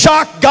think it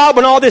shocked God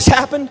when all this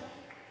happened?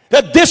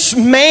 That this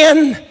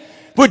man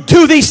would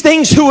do these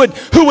things who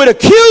would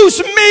accuse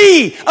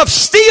me of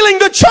stealing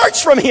the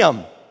church from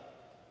him.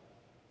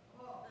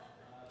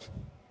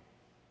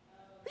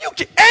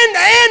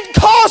 And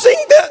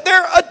causing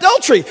their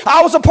adultery.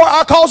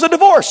 I caused a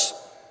divorce.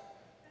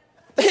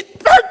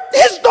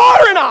 his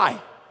daughter and I.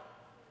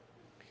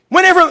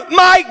 Whenever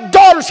my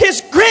daughters,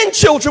 his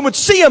grandchildren would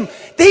see him,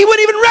 he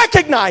wouldn't even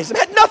recognize him.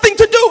 Had nothing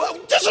to do.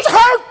 This is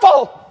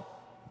hurtful.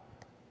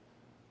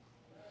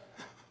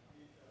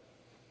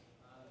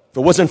 If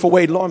it wasn't for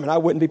Wade Lorman, I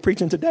wouldn't be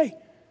preaching today.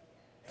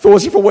 If it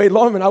wasn't for Wade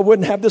Lorman, I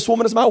wouldn't have this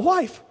woman as my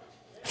wife.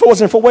 If it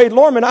wasn't for Wade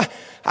Lorman,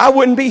 I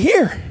wouldn't be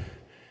here.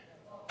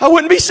 I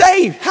wouldn't be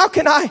saved. How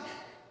can I?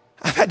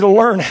 I've had to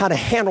learn how to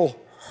handle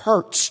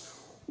hurts,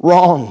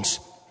 wrongs.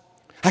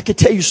 I could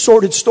tell you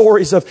sordid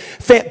stories of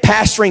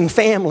pastoring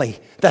family.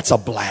 That's a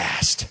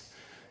blast.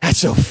 That's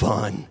so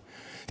fun.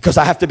 Because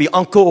I have to be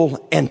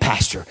uncle and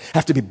pastor. I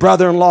have to be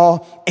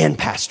brother-in-law and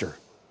pastor.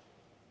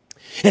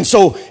 And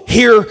so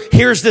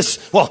here's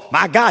this, well,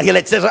 my God, he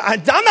says,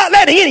 I'm not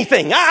letting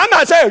anything. I'm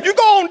not saying, you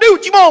go on and do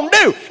what you want to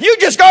do. You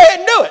just go ahead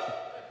and do it.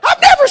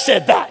 I've never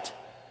said that.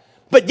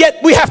 But yet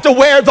we have to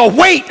wear the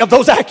weight of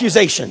those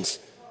accusations.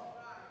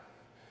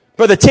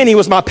 Brother Tenney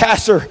was my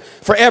pastor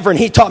forever, and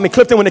he taught me,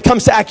 Clifton, when it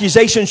comes to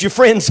accusations, your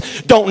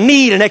friends don't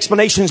need an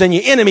explanation, and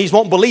your enemies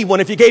won't believe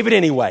one if you gave it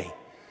anyway.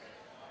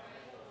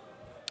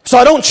 So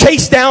I don't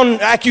chase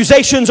down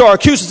accusations or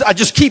accusers. I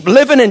just keep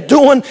living and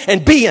doing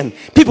and being.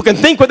 People can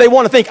think what they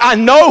want to think. I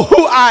know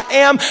who I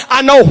am.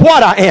 I know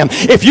what I am.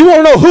 If you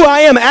want to know who I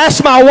am,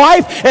 ask my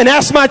wife and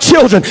ask my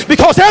children,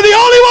 because they're the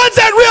only ones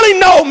that really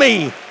know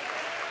me.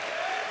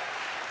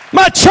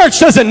 My church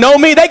doesn't know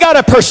me. They got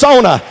a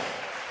persona.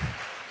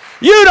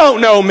 You don't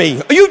know me.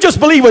 You just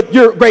believe what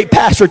your great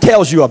pastor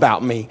tells you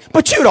about me.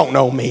 But you don't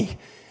know me.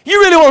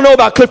 You really want to know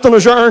about Clifton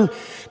Lejeune?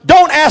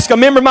 Don't ask a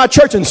member of my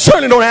church, and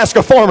certainly don't ask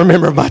a former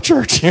member of my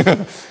church. You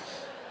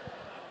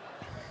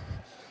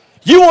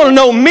want to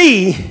know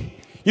me,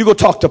 you go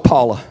talk to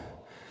Paula.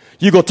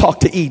 You go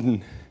talk to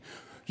Eden.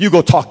 You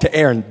go talk to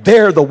Aaron.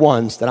 They're the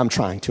ones that I'm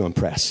trying to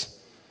impress.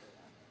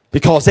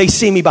 Because they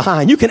see me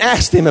behind. You can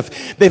ask them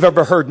if they've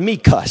ever heard me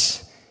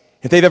cuss.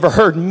 If they've ever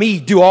heard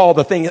me do all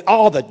the things,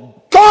 all the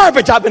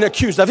garbage I've been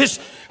accused of.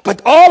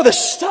 But all this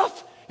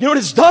stuff, you know what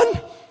it's done?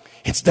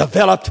 It's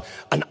developed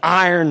an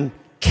iron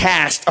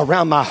cast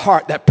around my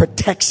heart that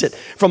protects it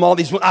from all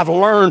these. I've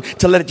learned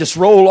to let it just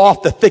roll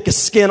off the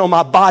thickest skin on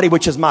my body,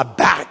 which is my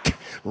back.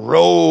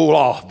 Roll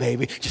off,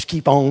 baby. Just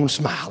keep on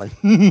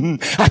smiling.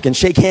 I can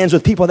shake hands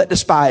with people that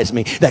despise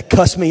me, that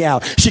cuss me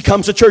out. She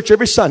comes to church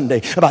every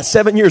Sunday. About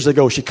 7 years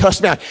ago, she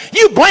cussed me out.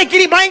 You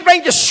blankety blank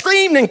blank, just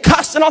screamed and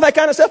cussed and all that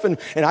kind of stuff. And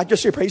I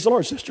just say, praise the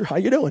Lord, sister. How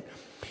you doing?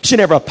 She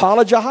never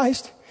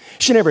apologized.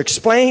 She never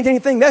explained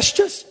anything. That's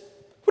just,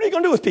 what are you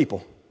going to do with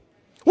people?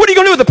 What are you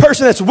going to do with the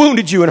person that's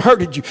wounded you and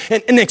hurted you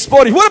and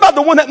exploited you? What about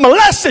the one that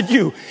molested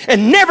you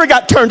and never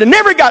got turned and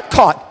never got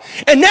caught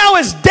and now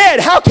is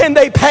dead? How can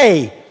they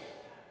pay?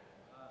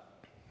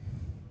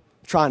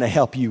 Trying to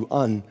help you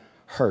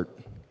unhurt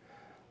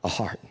a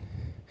heart.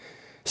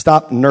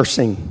 Stop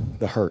nursing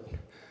the hurt.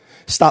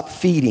 Stop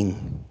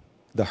feeding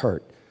the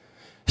hurt.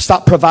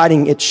 Stop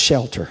providing it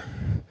shelter.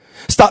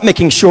 Stop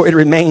making sure it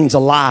remains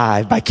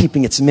alive by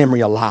keeping its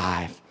memory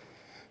alive.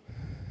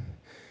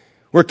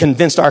 We're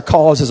convinced our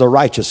cause is a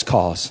righteous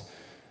cause.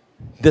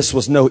 This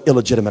was no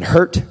illegitimate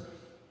hurt.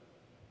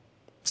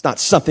 It's not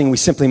something we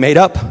simply made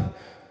up.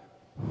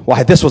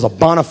 Why, this was a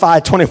bona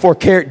fide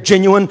 24-karat,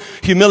 genuine,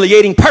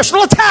 humiliating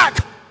personal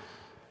attack.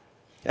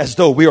 As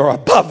though we are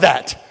above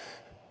that.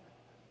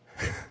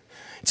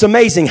 It's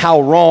amazing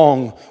how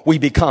wrong we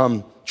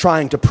become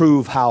trying to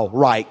prove how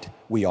right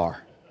we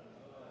are.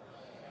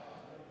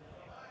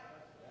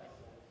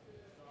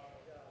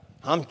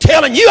 I'm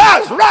telling you I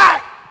was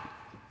right.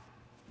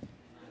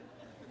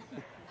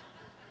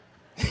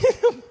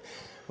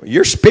 Well,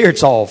 your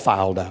spirit's all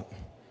fouled up.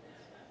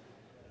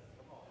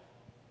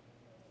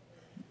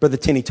 Brother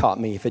Tenney taught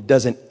me, if it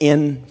doesn't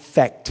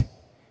infect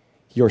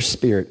your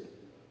spirit,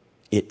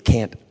 it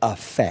can't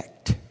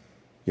affect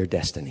your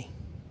destiny.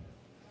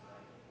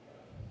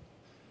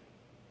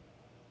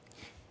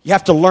 You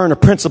have to learn a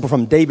principle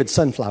from David's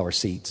sunflower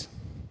seeds.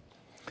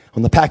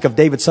 On the pack of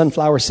David's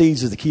sunflower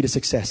seeds is the key to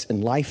success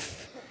in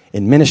life,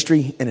 in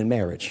ministry, and in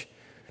marriage.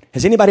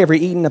 Has anybody ever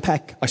eaten a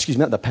pack? Excuse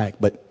me, not the pack,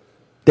 but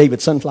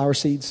David's sunflower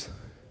seeds?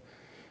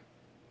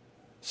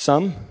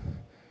 Some? Do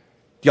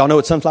y'all know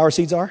what sunflower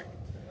seeds are?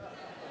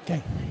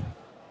 Okay.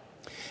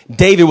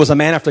 David was a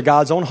man after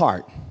God's own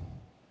heart.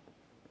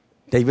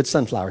 David's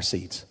sunflower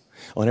seeds.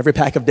 On every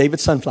pack of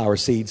David's sunflower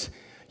seeds,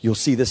 you'll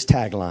see this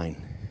tagline.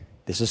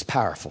 This is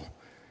powerful.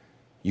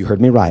 You heard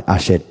me right. I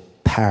said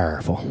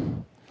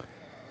powerful.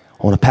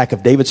 On a pack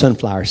of David's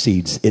sunflower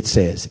seeds, it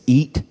says,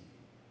 eat,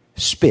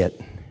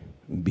 spit,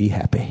 be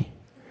happy.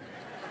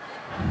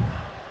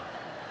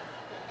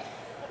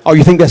 Oh,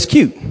 you think that's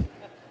cute?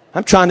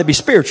 I'm trying to be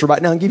spiritual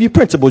right now and give you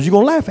principles. You're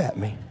going to laugh at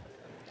me.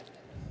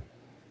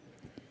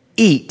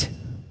 Eat,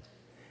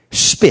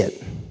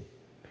 spit,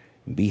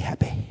 be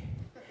happy.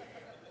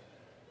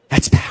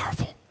 That's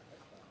powerful.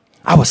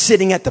 I was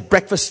sitting at the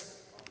breakfast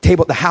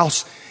table at the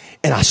house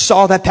and I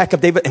saw that pack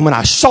of David. And when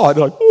I saw it, I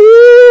was like,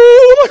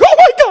 oh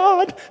my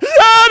God,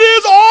 that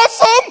is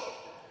awesome.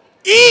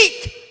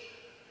 Eat,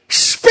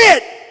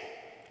 spit,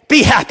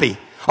 be happy.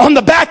 On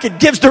the back, it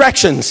gives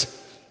directions.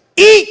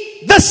 Eat,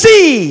 eat the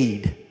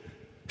seed,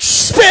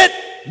 spit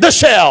the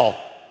shell.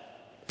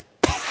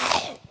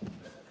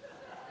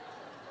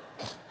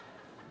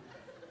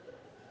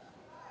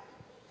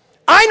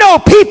 I know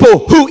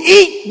people who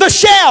eat the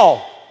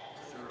shell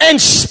and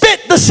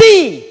spit the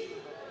seed.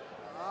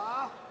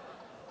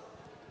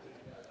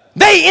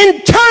 They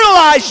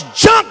internalize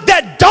junk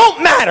that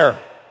don't matter.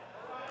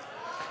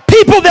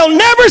 People they'll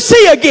never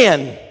see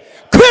again.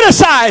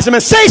 Criticize them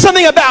and say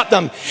something about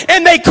them.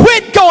 And they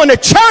quit going to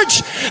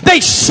church. They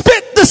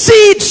spit the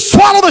seed,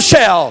 swallow the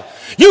shell.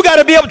 You got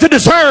to be able to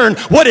discern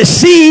what is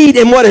seed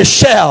and what is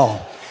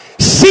shell.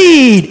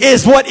 Seed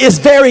is what is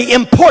very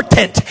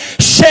important.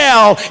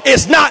 Shell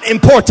is not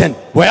important.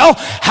 Well,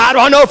 how do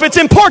I know if it's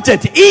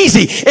important?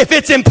 Easy. If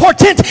it's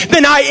important,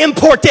 then I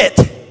import it.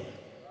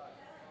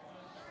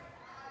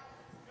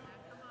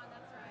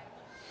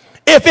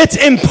 If it's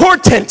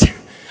important,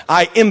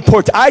 I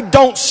import. I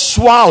don't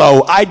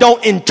swallow. I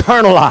don't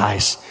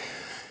internalize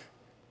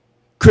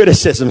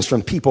criticisms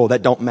from people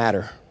that don't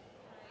matter.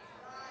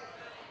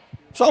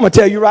 So I'm going to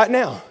tell you right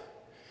now,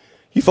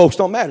 you folks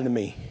don't matter to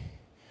me.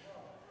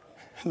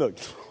 Look,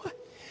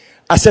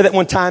 I said that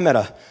one time at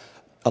a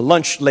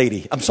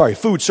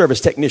food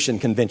service technician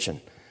convention.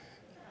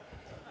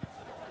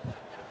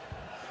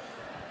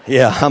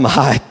 Yeah, I'm a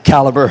high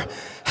caliber,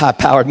 high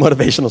powered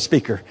motivational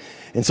speaker.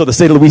 And so the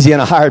state of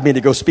Louisiana hired me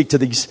to go speak to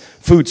these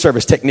food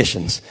service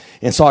technicians.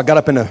 And so I got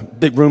up in a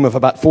big room of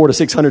about 400 to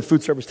 600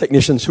 food service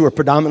technicians who are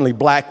predominantly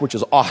black, which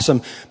is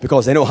awesome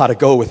because they know how to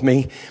go with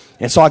me.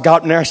 And so I got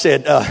up in there and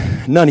said,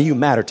 none of you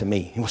matter to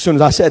me. And as soon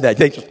as I said that,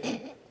 they just...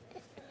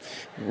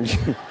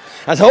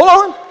 I said, hold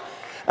on.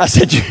 I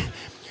said,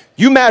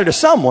 you matter to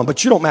someone,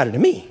 but you don't matter to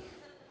me.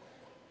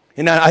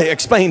 And I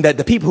explained that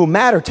the people who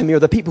matter to me are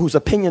the people whose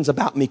opinions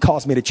about me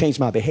cause me to change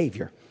my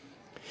behavior.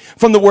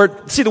 From the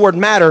word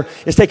matter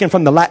is taken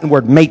from the Latin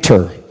word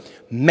mater.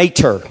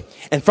 Mater.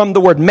 And from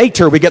the word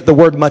mater, we get the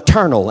word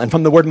maternal. And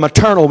from the word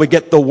maternal, we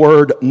get the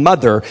word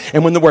mother.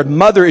 And when the word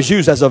mother is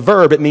used as a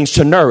verb, it means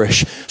to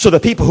nourish. So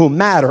the people who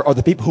matter are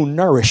the people who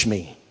nourish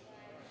me.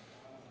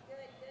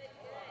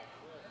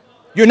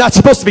 You're not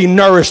supposed to be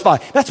nourished by.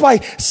 That's why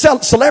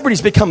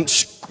celebrities become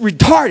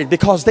retarded,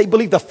 because they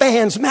believe the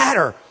fans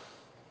matter.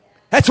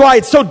 That's why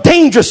it's so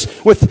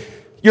dangerous with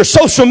your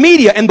social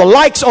media and the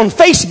likes on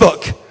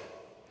Facebook.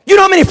 You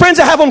know how many friends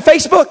I have on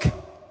Facebook?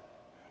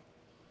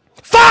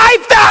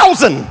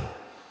 5,000.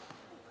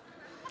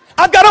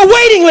 I've got a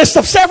waiting list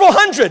of several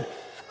hundred.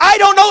 I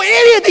don't know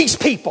any of these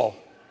people.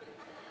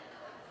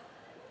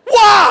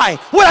 Why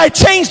would I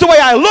change the way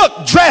I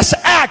look, dress,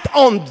 act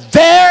on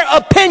their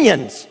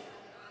opinions?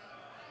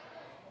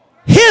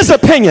 His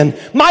opinion,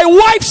 my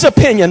wife's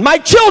opinion, my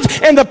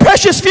children, and the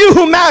precious few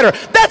who matter.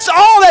 That's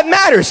all that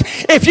matters.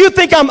 If you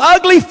think I'm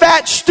ugly,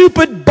 fat,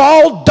 stupid,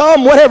 bald,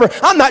 dumb, whatever,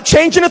 I'm not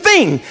changing a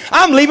thing.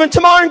 I'm leaving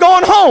tomorrow and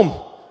going home.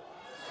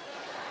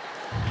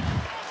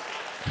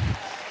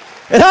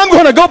 And I'm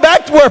going to go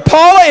back to where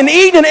Paula and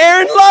Eden and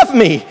Aaron love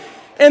me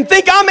and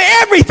think I'm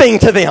everything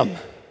to them.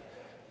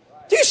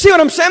 Do you see what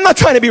I'm saying? I'm not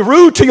trying to be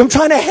rude to you. I'm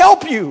trying to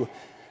help you.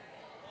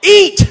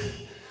 Eat,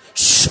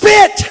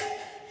 spit,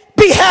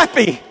 be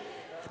happy.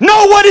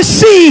 Know what is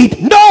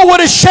seed. Know what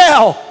is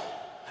shell.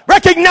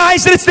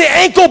 Recognize that it's the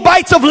ankle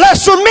bites of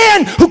lesser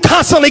men who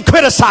constantly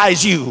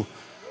criticize you.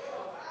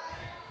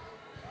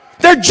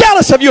 They're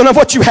jealous of you and of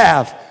what you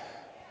have.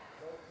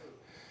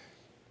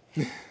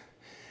 I'm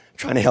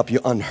trying to help you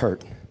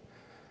unhurt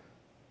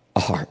a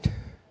heart.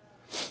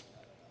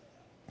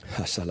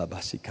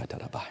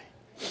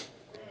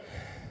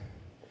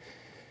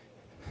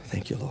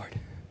 Thank you, Lord.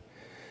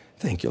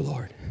 Thank you,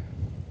 Lord.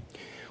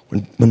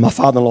 When my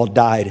father-in-law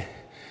died,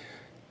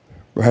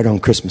 right on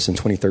Christmas in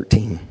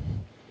 2013.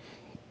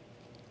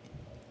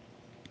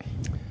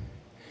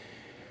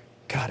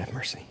 God have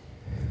mercy.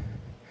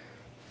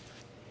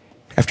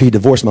 After he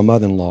divorced my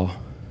mother-in-law,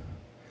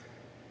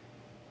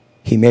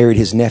 he married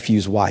his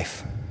nephew's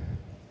wife,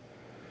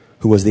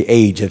 who was the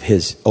age of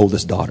his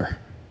oldest daughter.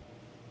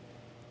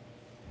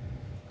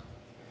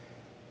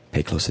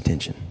 Pay close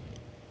attention.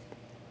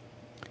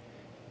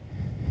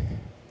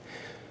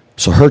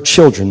 So her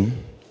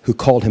children, who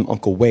called him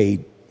Uncle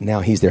Wade, now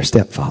he's their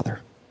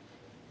stepfather.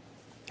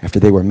 After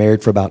they were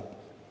married for about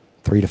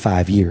 3 to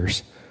 5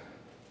 years,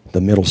 the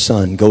middle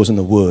son goes in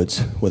the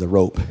woods with a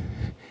rope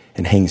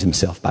and hangs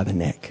himself by the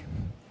neck.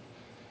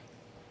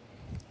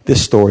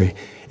 This story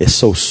is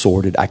so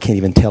sordid, I can't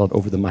even tell it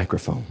over the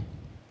microphone.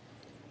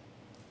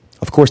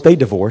 Of course, they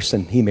divorce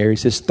and he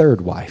marries his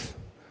third wife.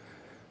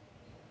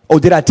 Oh,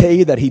 did I tell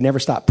you that he never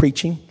stopped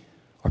preaching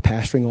or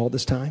pastoring all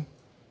this time?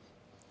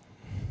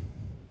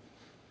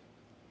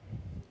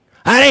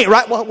 That ain't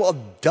right.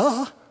 Well,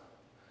 duh.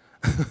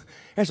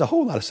 There's a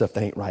whole lot of stuff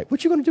that ain't right.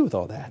 What you going to do with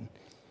all that?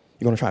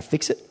 You going to try to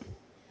fix it?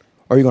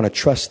 Or are you going to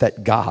trust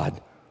that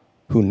God,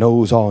 who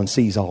knows all and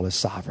sees all, is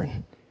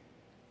sovereign?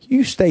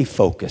 You stay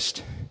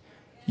focused.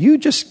 You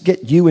just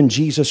get you and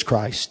Jesus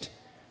Christ.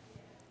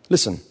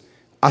 Listen,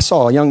 I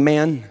saw a young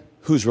man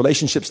whose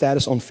relationship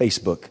status on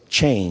Facebook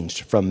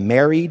changed from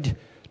married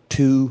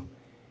to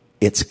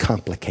it's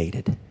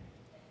complicated.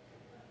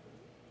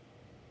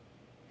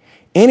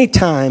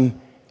 Anytime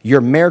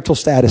your marital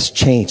status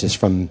changes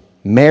from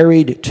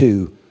married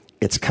to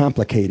it's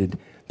complicated,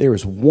 there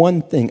is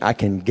one thing I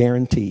can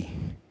guarantee.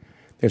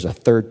 There's a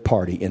third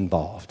party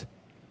involved.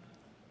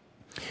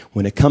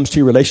 When it comes to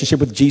your relationship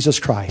with Jesus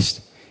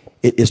Christ,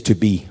 it is to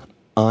be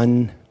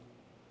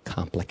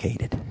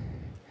uncomplicated.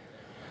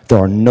 There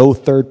are no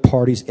third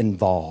parties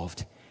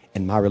involved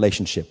in my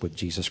relationship with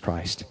Jesus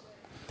Christ.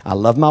 I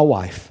love my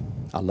wife.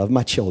 I love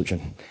my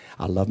children.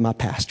 I love my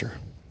pastor.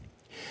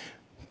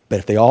 But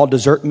if they all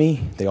desert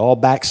me, they all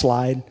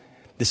backslide,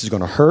 this is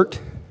going to hurt.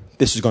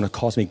 This is going to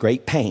cause me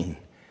great pain.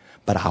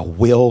 But I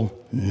will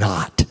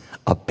not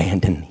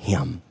abandon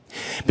him.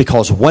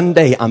 Because one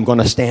day I'm going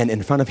to stand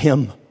in front of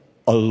him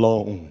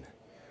alone.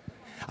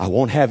 I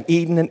won't have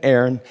Eden and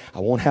Aaron. I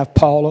won't have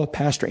Paula,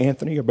 Pastor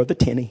Anthony, or Brother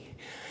Tenney.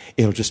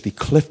 It'll just be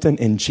Clifton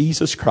and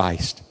Jesus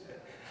Christ.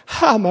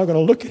 How am I going to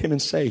look at him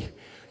and say,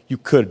 you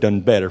could have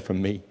done better for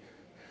me?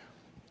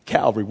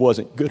 Calvary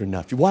wasn't good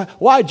enough.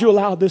 Why'd you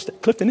allow this?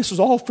 Clifton, this was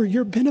all for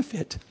your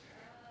benefit.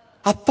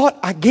 I thought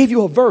I gave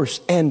you a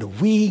verse,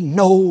 and we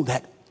know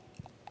that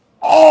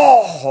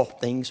all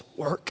things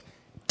work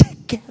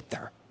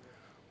together.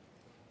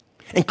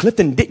 And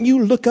Clifton, didn't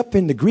you look up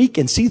in the Greek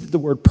and see that the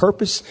word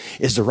purpose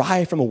is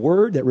derived from a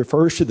word that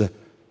refers to the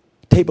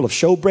table of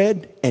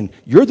showbread? And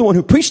you're the one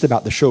who preached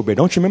about the showbread.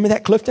 Don't you remember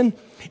that, Clifton?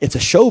 It's a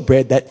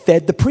showbread that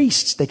fed the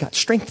priests. They got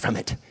strength from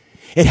it.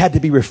 It had to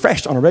be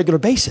refreshed on a regular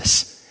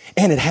basis.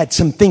 And it had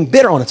something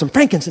bitter on it, some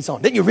frankincense on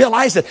it. Didn't you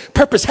realize that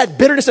purpose had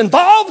bitterness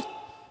involved?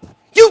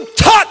 You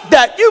taught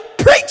that. You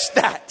preached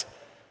that.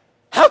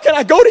 How can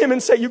I go to him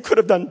and say you could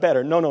have done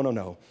better?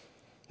 No.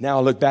 Now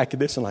I look back at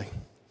this and like,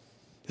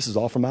 this is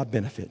all for my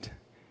benefit.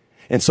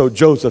 And so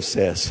Joseph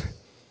says,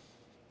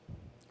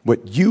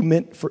 what you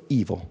meant for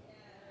evil,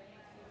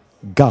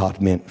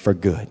 God meant for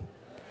good.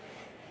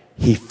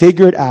 He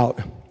figured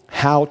out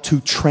how to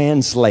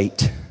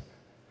translate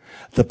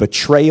the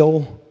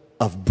betrayal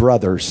of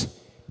brothers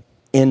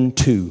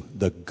into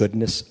the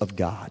goodness of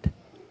God.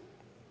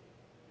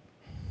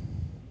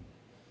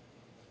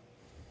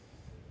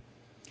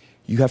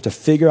 You have to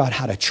figure out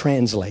how to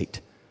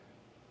translate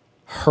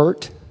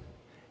hurt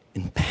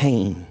and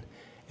pain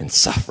and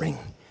suffering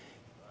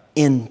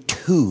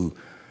into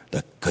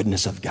the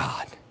goodness of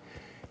God.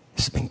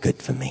 This has been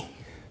good for me.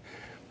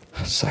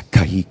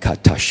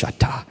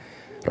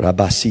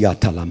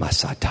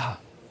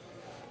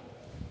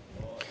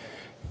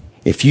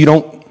 If you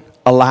don't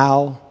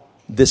allow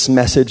this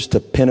message to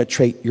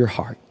penetrate your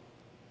heart,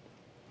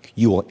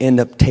 you will end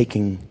up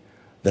taking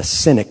the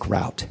cynic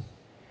route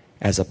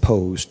as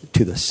opposed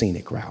to the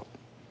scenic route.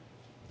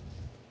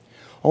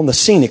 On the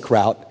scenic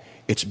route,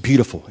 it's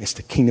beautiful. It's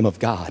the kingdom of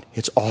God.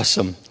 It's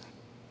awesome.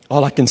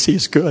 All I can see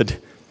is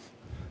good.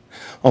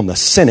 On the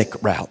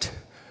cynic route,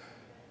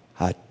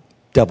 I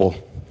double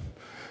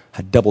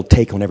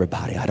take on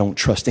everybody. I don't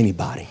trust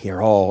anybody.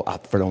 You're all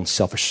out for their own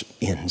selfish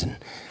ends. And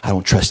I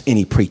don't trust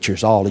any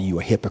preachers. All of you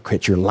are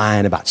hypocrites. You're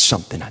lying about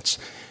something.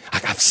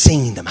 I've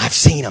seen them. I've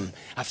seen them.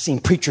 I've seen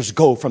preachers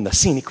go from the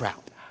scenic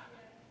route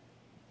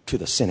to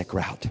the cynic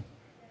route.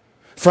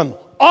 From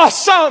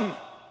awesome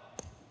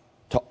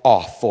to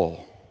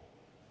awful.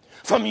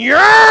 From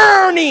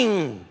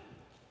yearning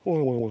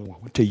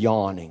to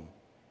yawning.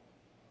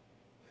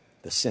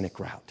 The cynic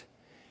route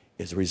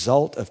is a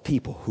result of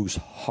people whose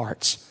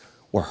hearts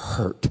were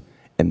hurt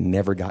and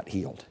never got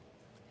healed.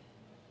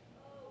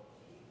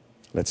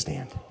 Let's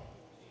stand.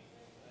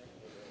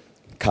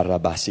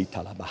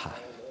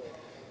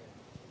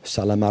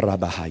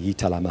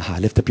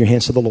 Lift up your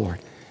hands to the Lord.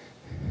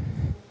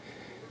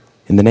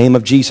 In the name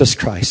of Jesus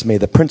Christ, may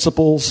the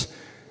principles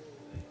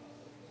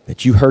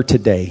that you heard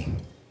today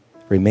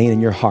remain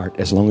in your heart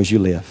as long as you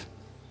live.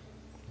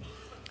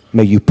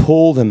 May you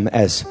pull them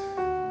as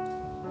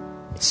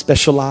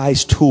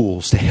specialized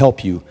tools to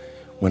help you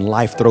when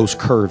life throws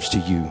curves to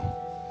you.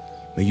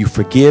 May you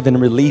forgive and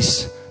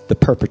release the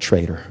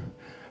perpetrator,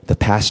 the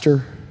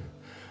pastor,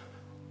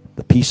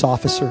 the peace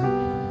officer,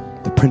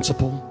 the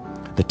principal,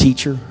 the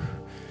teacher.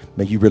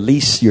 May you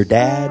release your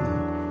dad,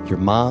 your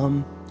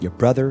mom, your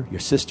brother,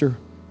 your sister,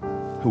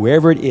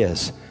 whoever it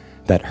is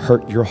that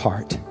hurt your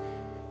heart.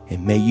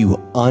 And may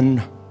you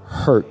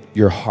unhurt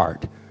your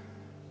heart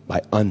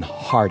by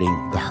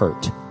unhearting the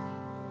hurt.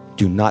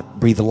 Do not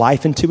breathe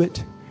life into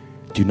it.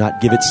 Do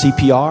not give it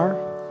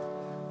CPR.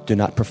 Do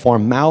not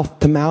perform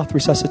mouth-to-mouth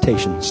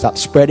resuscitation. Stop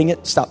spreading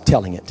it. Stop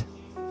telling it.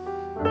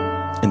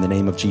 In the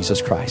name of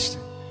Jesus Christ.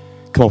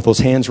 Come on, with those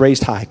hands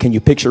raised high. Can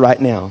you picture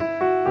right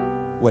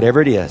now,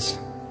 whatever it is,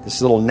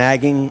 this little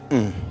nagging,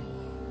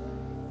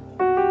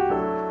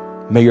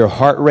 may your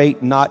heart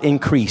rate not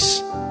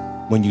increase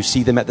when you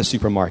see them at the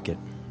supermarket.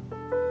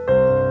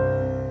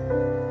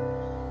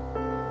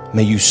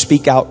 May you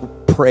speak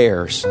out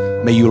prayers.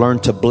 May you learn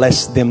to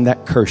bless them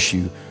that curse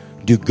you.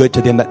 Do good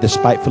to them that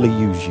despitefully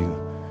use you.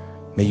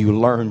 May you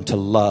learn to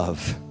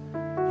love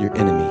your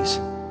enemies.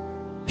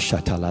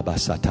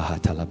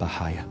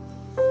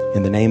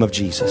 In the name of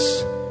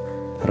Jesus.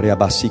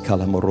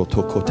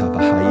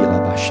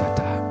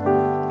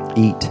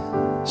 Eat,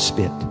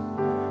 spit,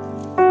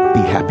 be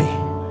happy.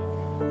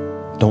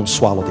 Don't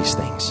swallow these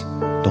things.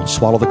 Don't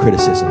swallow the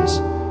criticisms.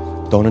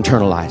 Don't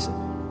internalize it.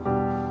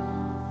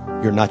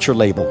 You're not your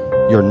label.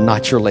 You're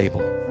not your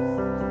label.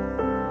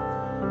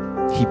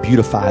 He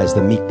beautifies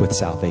the meek with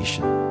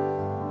salvation.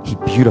 He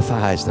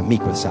beautifies the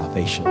meek with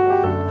salvation.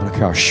 I don't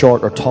care how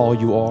short or tall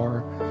you are,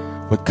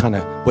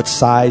 what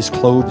size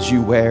clothes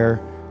you wear.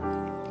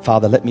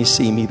 Father, let me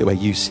see me the way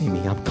you see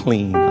me. I'm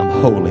clean. I'm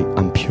holy.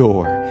 I'm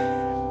pure.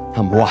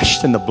 I'm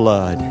washed in the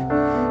blood.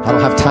 I don't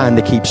have time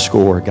to keep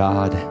score,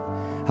 God.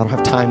 I don't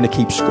have time to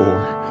keep score.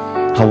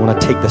 I want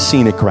to take the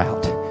scenic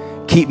route.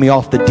 Keep me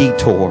off the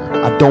detour.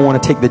 I don't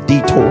want to take the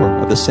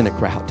detour of the scenic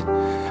route.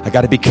 I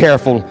got to be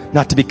careful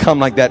not to become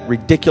like that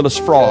ridiculous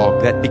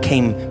frog that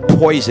became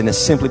poisonous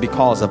simply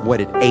because of what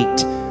it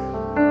ate.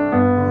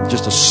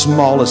 Just the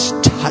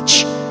smallest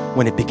touch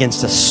when it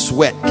begins to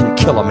sweat can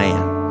kill a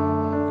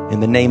man. In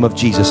the name of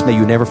Jesus, may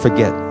you never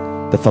forget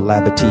the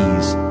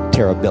Philabbates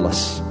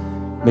terribilis.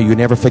 May you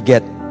never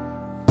forget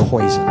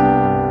poison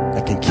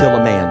that can kill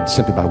a man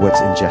simply by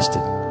what's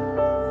ingested.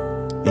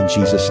 In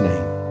Jesus'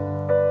 name.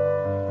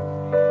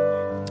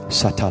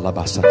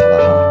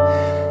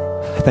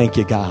 Thank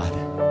you, God.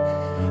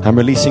 I'm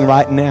releasing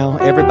right now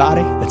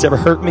everybody that's ever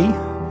hurt me,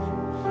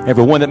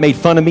 everyone that made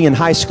fun of me in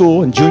high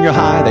school and junior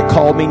high, that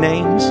called me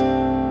names.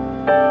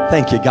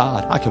 Thank you,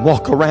 God. I can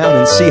walk around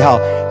and see how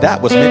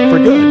that was meant for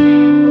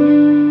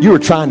good. You were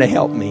trying to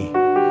help me.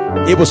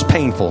 It was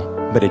painful,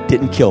 but it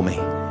didn't kill me.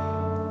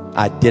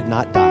 I did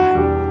not die.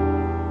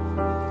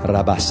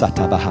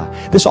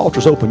 This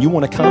altar's open. You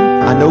want to come?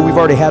 I know we've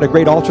already had a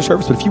great altar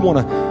service, but if you want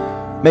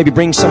to maybe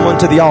bring someone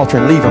to the altar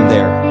and leave them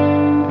there,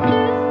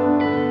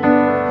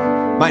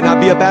 might not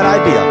be a bad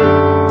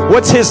idea.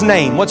 What's his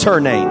name? What's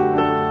her name?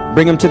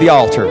 Bring them to the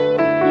altar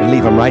and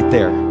leave them right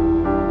there.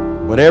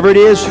 Whatever it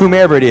is,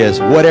 whomever it is,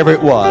 whatever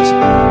it was,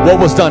 what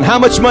was done, how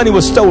much money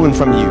was stolen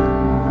from you?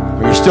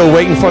 Are you still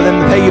waiting for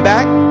them to pay you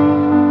back?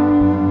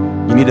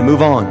 You need to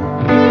move on.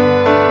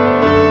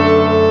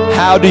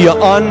 How do you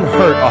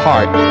unhurt a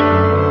heart?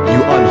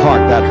 You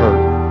unheart that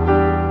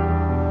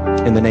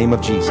hurt. In the name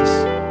of Jesus.